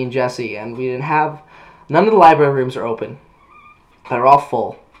was just me and Jesse, and we didn't have, none of the library rooms are open. They're all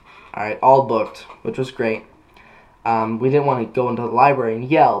full. All right, all booked, which was great. We didn't want to go into the library and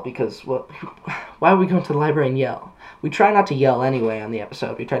yell, because why would we go into the library and yell? We try not to yell anyway on the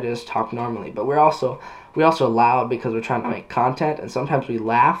episode. We try to just talk normally, but we also loud because we're trying to make content, and sometimes we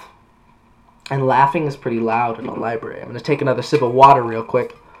laugh. And laughing is pretty loud in a library. I'm going to take another sip of water real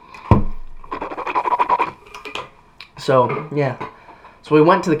quick. So, yeah. So we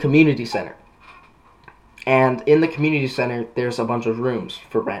went to the community center. And in the community center, there's a bunch of rooms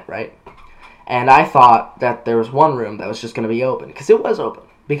for rent, right? And I thought that there was one room that was just going to be open, because it was open.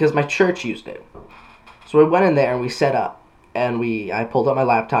 because my church used it. So we went in there and we set up, and I pulled up my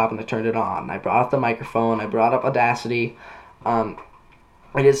laptop and I turned it on. I brought up the microphone. I brought up Audacity. I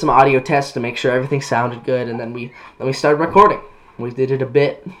did some audio tests to make sure everything sounded good, and then we started recording. We did it a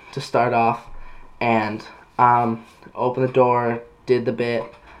bit to start off, and opened the door, did the bit.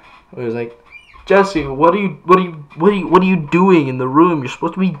 It was like, Jesse, what are you doing in the room? You're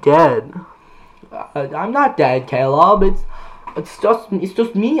supposed to be dead. I'm not dead, Caleb. It's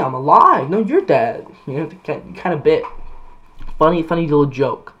just me. I'm alive. No, you're dead. You know, the kind of bit. Funny little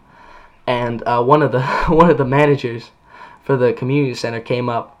joke. And one of the managers for the community center came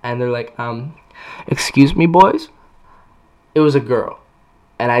up, and they're like, excuse me, boys. It was a girl,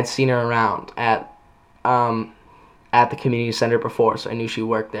 and I'd seen her around at the community center before, so I knew she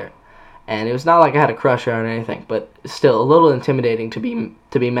worked there. And it was not like I had a crush on her or anything, but still a little intimidating to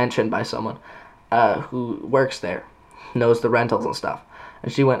be mentioned by someone who works there, knows the rentals and stuff.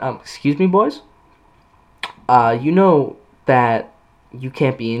 And she went, excuse me, boys? You know that you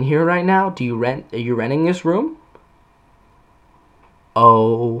can't be in here right now? Are you renting this room?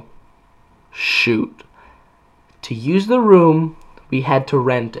 Oh, shoot. To use the room, we had to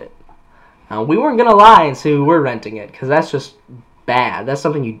rent it. Now, we weren't going to lie and say we were renting it, because that's just bad. That's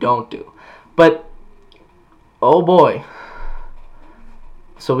something you don't do. But, oh boy.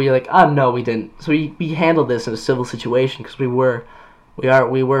 So we were like, no, we didn't. So we handled this in a civil situation, because we were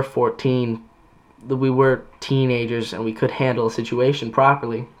 14. We were teenagers, and we could handle a situation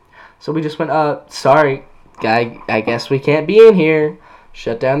properly. So we just went, sorry, I guess we can't be in here.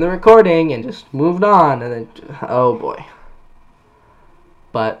 Shut down the recording, and just moved on. And then, oh boy.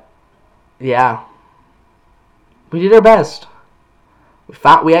 But, yeah. We did our best.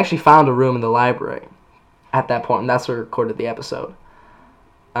 We actually found a room in the library at that point, and that's where we recorded the episode.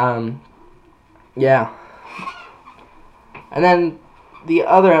 Yeah. And then the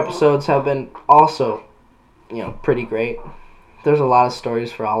other episodes have been also, pretty great. There's a lot of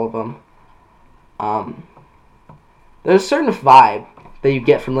stories for all of them. There's a certain vibe that you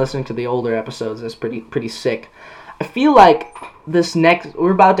get from listening to the older episodes that's pretty sick. I feel like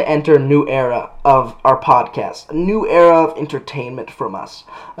we're about to enter a new era of our podcast, a new era of entertainment from us,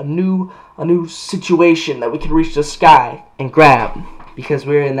 a new situation that we can reach the sky and grab, because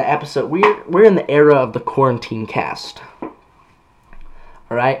we're in the era of the quarantine cast.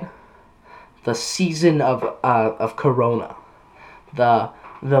 All right, the season of Corona, the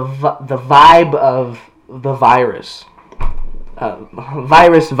vibe of the virus,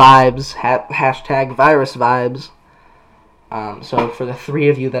 virus vibes, hashtag virus vibes. So for the three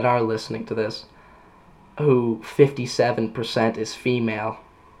of you that are listening to this, who 57% is female,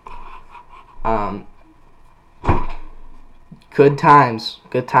 good times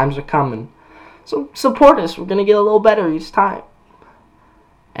are coming. So support us. We're gonna get a little better each time.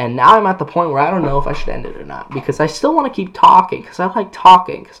 And now I'm at the point where I don't know if I should end it or not, because I still want to keep talking, because I like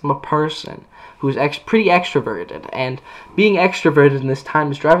talking, because I'm a person who's pretty extroverted, and being extroverted in this time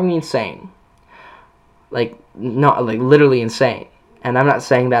is driving me insane. Literally insane. And I'm not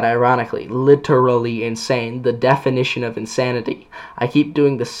saying that ironically. Literally insane. The definition of insanity. I keep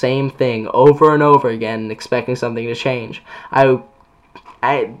doing the same thing over and over again and expecting something to change.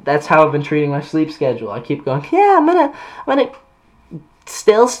 That's how I've been treating my sleep schedule. I keep going, yeah, I'm gonna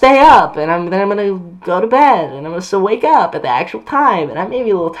still stay up, and then I'm gonna go to bed, and I'm gonna still wake up at the actual time, and I may be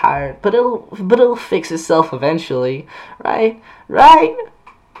a little tired, but it'll fix itself eventually, right?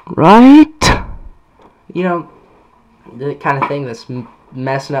 The kind of thing that's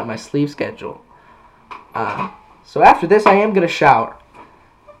messing up my sleep schedule. So after this, I am gonna shower.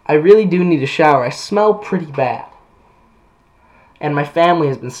 I really do need to shower. I smell pretty bad, and my family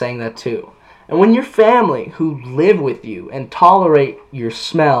has been saying that too. And when your family, who live with you and tolerate your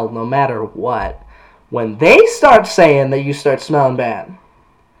smell no matter what, when they start saying that you start smelling bad,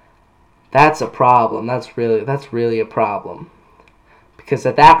 that's a problem. That's really a problem. Because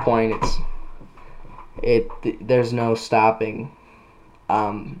at that point, there's no stopping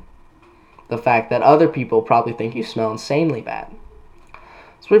the fact that other people probably think you smell insanely bad.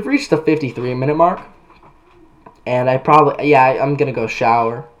 So we've reached the 53-minute mark, and I'm gonna go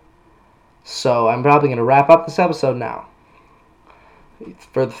shower. So I'm probably going to wrap up this episode now.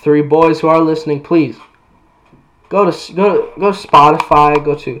 For the three boys who are listening, please go to Spotify,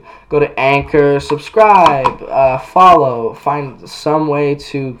 go to Anchor, subscribe, follow, find some way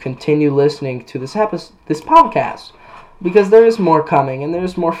to continue listening to this podcast, because there is more coming, and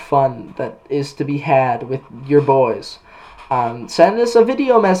there's more fun that is to be had with your boys. Send us a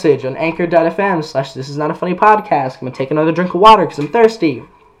video message on anchor.fm/thisisnotafunnypodcast. I'm going to take another drink of water because I'm thirsty.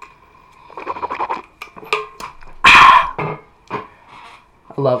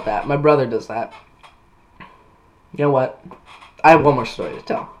 I I love that. My brother does that. You know what? I have one more story to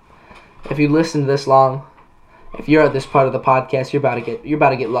tell. If you listen to this long, if you're at this part of the podcast, you're about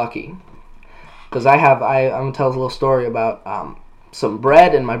to get lucky. Because I'm gonna tell a little story about some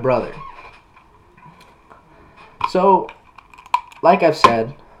bread and my brother. So, like I've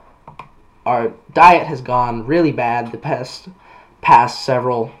said, our diet has gone really bad the past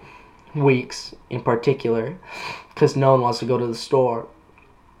several weeks in particular, because no one wants to go to the store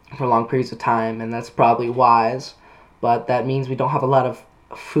for long periods of time, and that's probably wise, but that means we don't have a lot of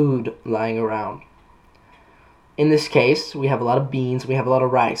food lying around. In this case, we have a lot of beans, we have a lot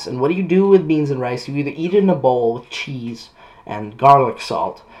of rice, and what do you do with beans and rice? You either eat it in a bowl with cheese and garlic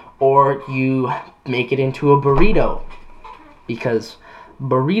salt, or you make it into a burrito, because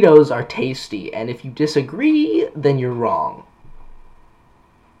burritos are tasty, and if you disagree, then you're wrong.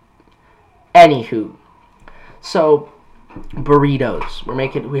 Anywho, so burritos.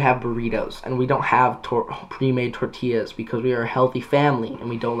 We have burritos, and we don't have pre-made tortillas because we are a healthy family and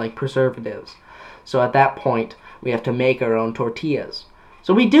we don't like preservatives. So at that point, we have to make our own tortillas.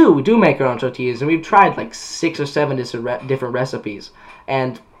 So we do make our own tortillas, and we've tried like 6 or 7 different recipes,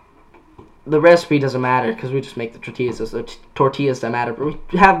 and the recipe doesn't matter because we just make the tortillas. It's the tortillas that matter. But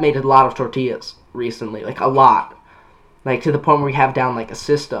we have made a lot of tortillas recently, like a lot, like to the point where we have down like a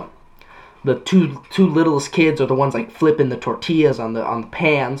system. The two littlest kids are the ones like flipping the tortillas on the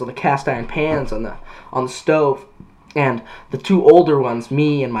pans, on the cast iron pans on the stove, and the 2 older ones,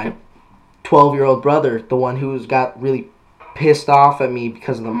 me and my 12-year-old brother, the one who's got really pissed off at me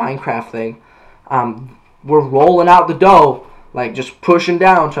because of the Minecraft thing, we're rolling out the dough, like just pushing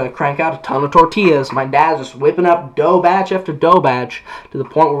down, trying to crank out a ton of tortillas. My dad's just whipping up dough batch after dough batch to the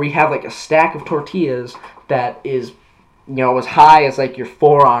point where we have like a stack of tortillas that is, as high as like your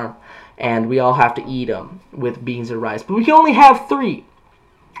forearm. And we all have to eat them with beans and rice. But we can only have 3.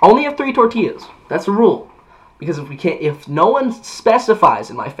 Only have 3 tortillas. That's the rule. Because if no one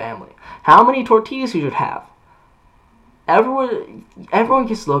specifies in my family how many tortillas you should have, everyone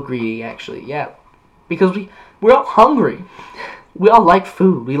gets a little greedy, actually. Yeah. Because we're all hungry. We all like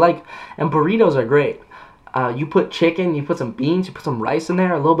food. And burritos are great. You put chicken, you put some beans, you put some rice in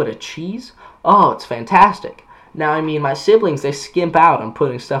there, a little bit of cheese. Oh, it's fantastic. Now, my siblings, they skimp out on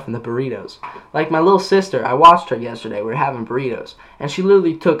putting stuff in the burritos. Like my little sister, I watched her yesterday, we were having burritos, and she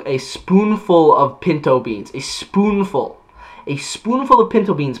literally took a spoonful of pinto beans, a spoonful of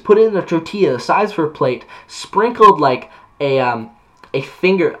pinto beans, put it in a tortilla the size of her plate, sprinkled like a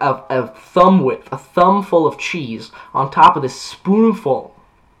finger of a thumb width, a thumbful of cheese on top of this spoonful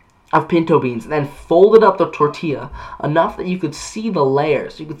of pinto beans, and then folded up the tortilla enough that you could see the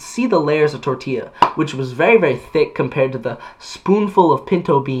layers. You could see the layers of tortilla, which was very, very thick compared to the spoonful of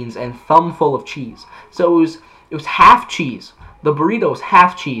pinto beans and thumbful of cheese. So it was half cheese. The burrito was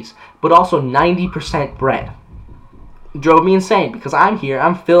half cheese, but also 90% bread. It drove me insane because I'm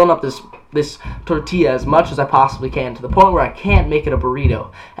filling up this tortilla as much as I possibly can, to the point where I can't make it a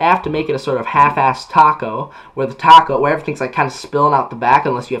burrito. I have to make it a sort of half-assed taco, where everything's like kind of spilling out the back,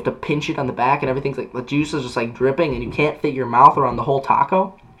 unless you have to pinch it on the back, and everything's like, the juice is just like dripping, and you can't fit your mouth around the whole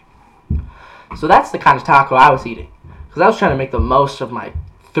taco. So that's the kind of taco I was eating, because I was trying to make the most of my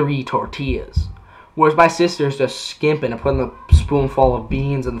 3 tortillas. Whereas my sister's just skimping and putting a spoonful of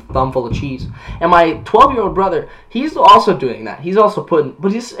beans and a thumbful of cheese. And my 12-year-old brother, he's also doing that. He's also putting,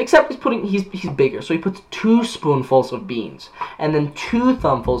 he's bigger. So he puts 2 spoonfuls of beans and then 2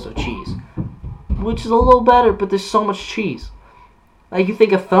 thumbfuls of cheese, which is a little better, but there's so much cheese. Like, you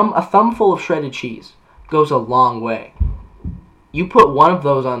think a thumbful of shredded cheese goes a long way. You put one of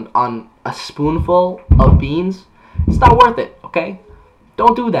those on a spoonful of beans, it's not worth it, okay?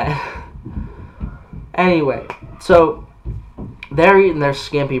 Don't do that. Anyway, so they're eating their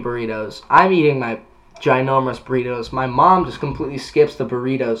skimpy burritos. I'm eating my ginormous burritos. My mom just completely skips the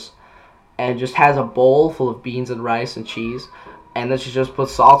burritos and just has a bowl full of beans and rice and cheese, and then she just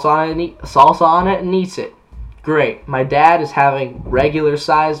puts salsa on it and eats it. Great. My dad is having regular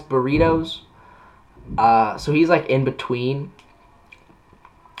sized burritos, so he's like in between.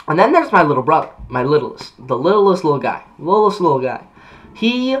 And then there's my little brother, the littlest little guy.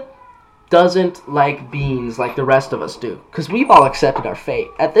 He doesn't like beans like the rest of us do, because we've all accepted our fate.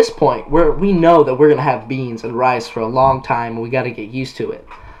 At this point, we know that we're gonna have beans and rice for a long time, and we got to get used to it.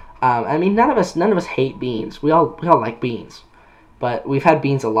 None of us hate beans. We all like beans, but we've had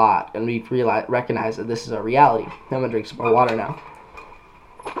beans a lot, and we've recognized that this is our reality. I'm gonna drink some more water now.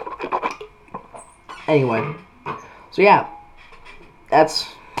 Anyway, so yeah,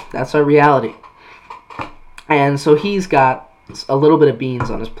 that's our reality. And so he's got a little bit of beans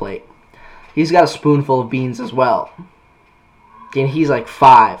on his plate. He's got a spoonful of beans as well. and he's like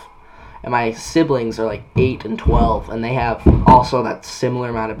 5, and my siblings are like 8 and 12, and they have also that similar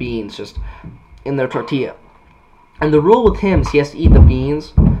amount of beans just in their tortilla. And the rule with him is he has to eat the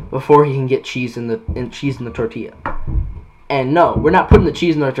beans before he can get cheese in the tortilla. And no, we're not putting the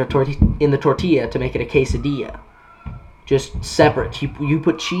cheese in the tortilla to make it a quesadilla. Just separate. You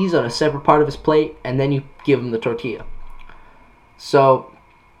put cheese on a separate part of his plate, and then you give him the tortilla. So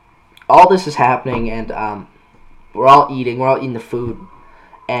all this is happening, and we're all eating the food,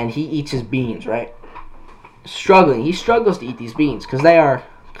 and he eats his beans, right? He struggles to eat these beans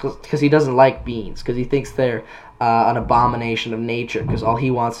because he doesn't like beans, because he thinks they're an abomination of nature, because all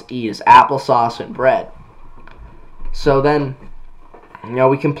he wants to eat is applesauce and bread. So then,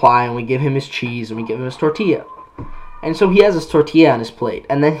 we comply, and we give him his cheese, and we give him his tortilla. And so he has his tortilla on his plate,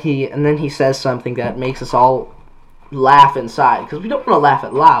 and then he says something that makes us all laugh inside, because we don't want to laugh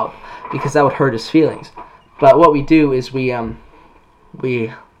out loud, because that would hurt his feelings. But what we do is he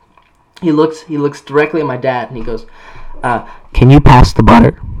looks directly at my dad, and he goes, "Can you pass the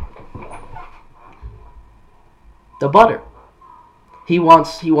butter?" The butter. He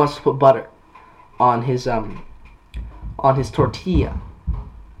wants to put butter on his tortilla,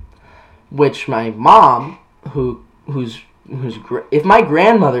 which my mom, if my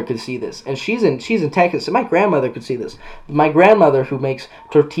grandmother could see this, and she's in Texas, and my grandmother could see this. My grandmother, who makes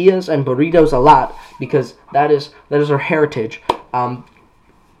tortillas and burritos a lot, because that is her heritage.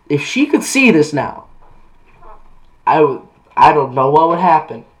 If she could see this now, I don't know what would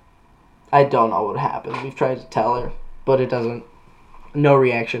happen. I don't know what would happen. We've tried to tell her, but it doesn't. No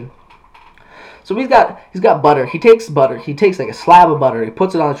reaction. So he's got butter. He takes butter. He takes like a slab of butter. He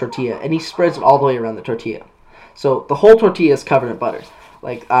puts it on the tortilla, and he spreads it all the way around the tortilla. So the whole tortilla is covered in butter.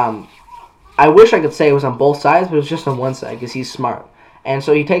 Like, I wish I could say it was on both sides, but it was just on one side, because he's smart. And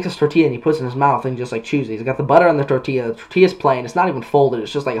so he takes his tortilla and he puts it in his mouth and just like chews it. He's got the butter on the tortilla. The tortilla's plain. It's not even folded.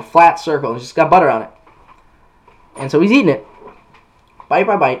 It's just like a flat circle. It's just got butter on it. And so he's eating it, bite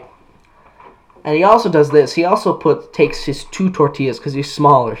by bite. And he also does this. He also takes his 2 tortillas, because he's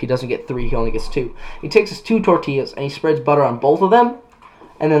smaller. He doesn't get 3. He only gets 2. He takes his 2 tortillas and he spreads butter on both of them,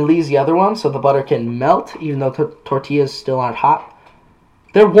 and then leaves the other one so the butter can melt, even though tortillas still aren't hot.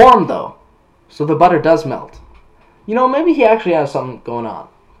 They're warm, though, so the butter does melt. Maybe he actually has something going on,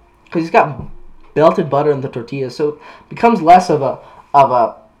 because he's got melted butter in the tortillas, so it becomes less of a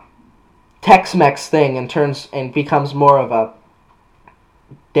Tex-Mex thing and becomes more of a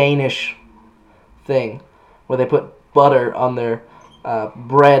Danish thing, where they put butter on their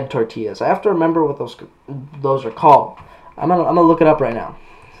bread tortillas. I have to remember what those are called. I'm gonna look it up right now.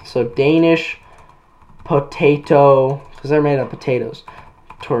 So Danish potato, because they're made of potatoes,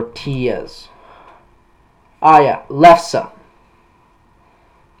 tortillas. Yeah, lefse.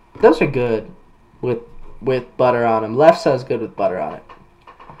 Those are good with butter on them. Lefse is good with butter on it.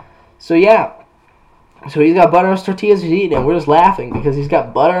 So yeah. So he's got butter on his tortillas, he's eating, and we're just laughing because he's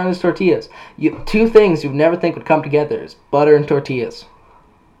got butter on his tortillas. 2 things you'd never think would come together is butter and tortillas.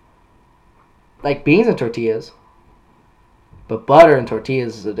 Like beans and tortillas. But butter and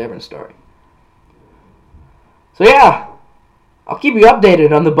tortillas is a different story. So yeah, I'll keep you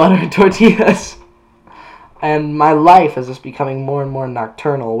updated on the butter and tortillas. And my life is just becoming more and more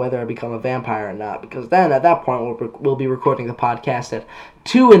nocturnal, whether I become a vampire or not. Because then, at that point, we'll be recording the podcast at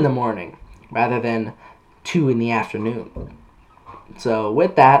 2 in the morning, rather than 2 in the afternoon. So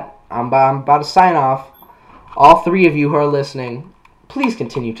with that, I'm about to sign off. All 3 of you who are listening, please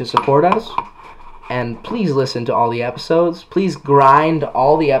continue to support us. And please listen to all the episodes. Please grind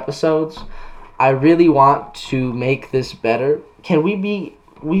all the episodes. I really want to make this better. Can we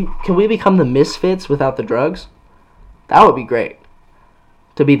become the Misfits without the drugs? That would be great.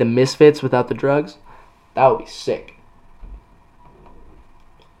 To be the Misfits without the drugs? That would be sick.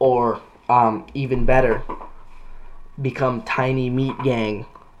 Or, even better, become Tiny Meat Gang,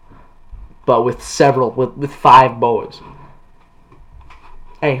 but with 5 boys.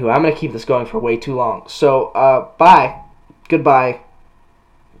 Anywho, I'm going to keep this going for way too long. So, bye. Goodbye.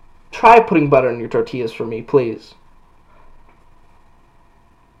 Try putting butter in your tortillas for me, please.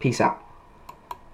 Peace out.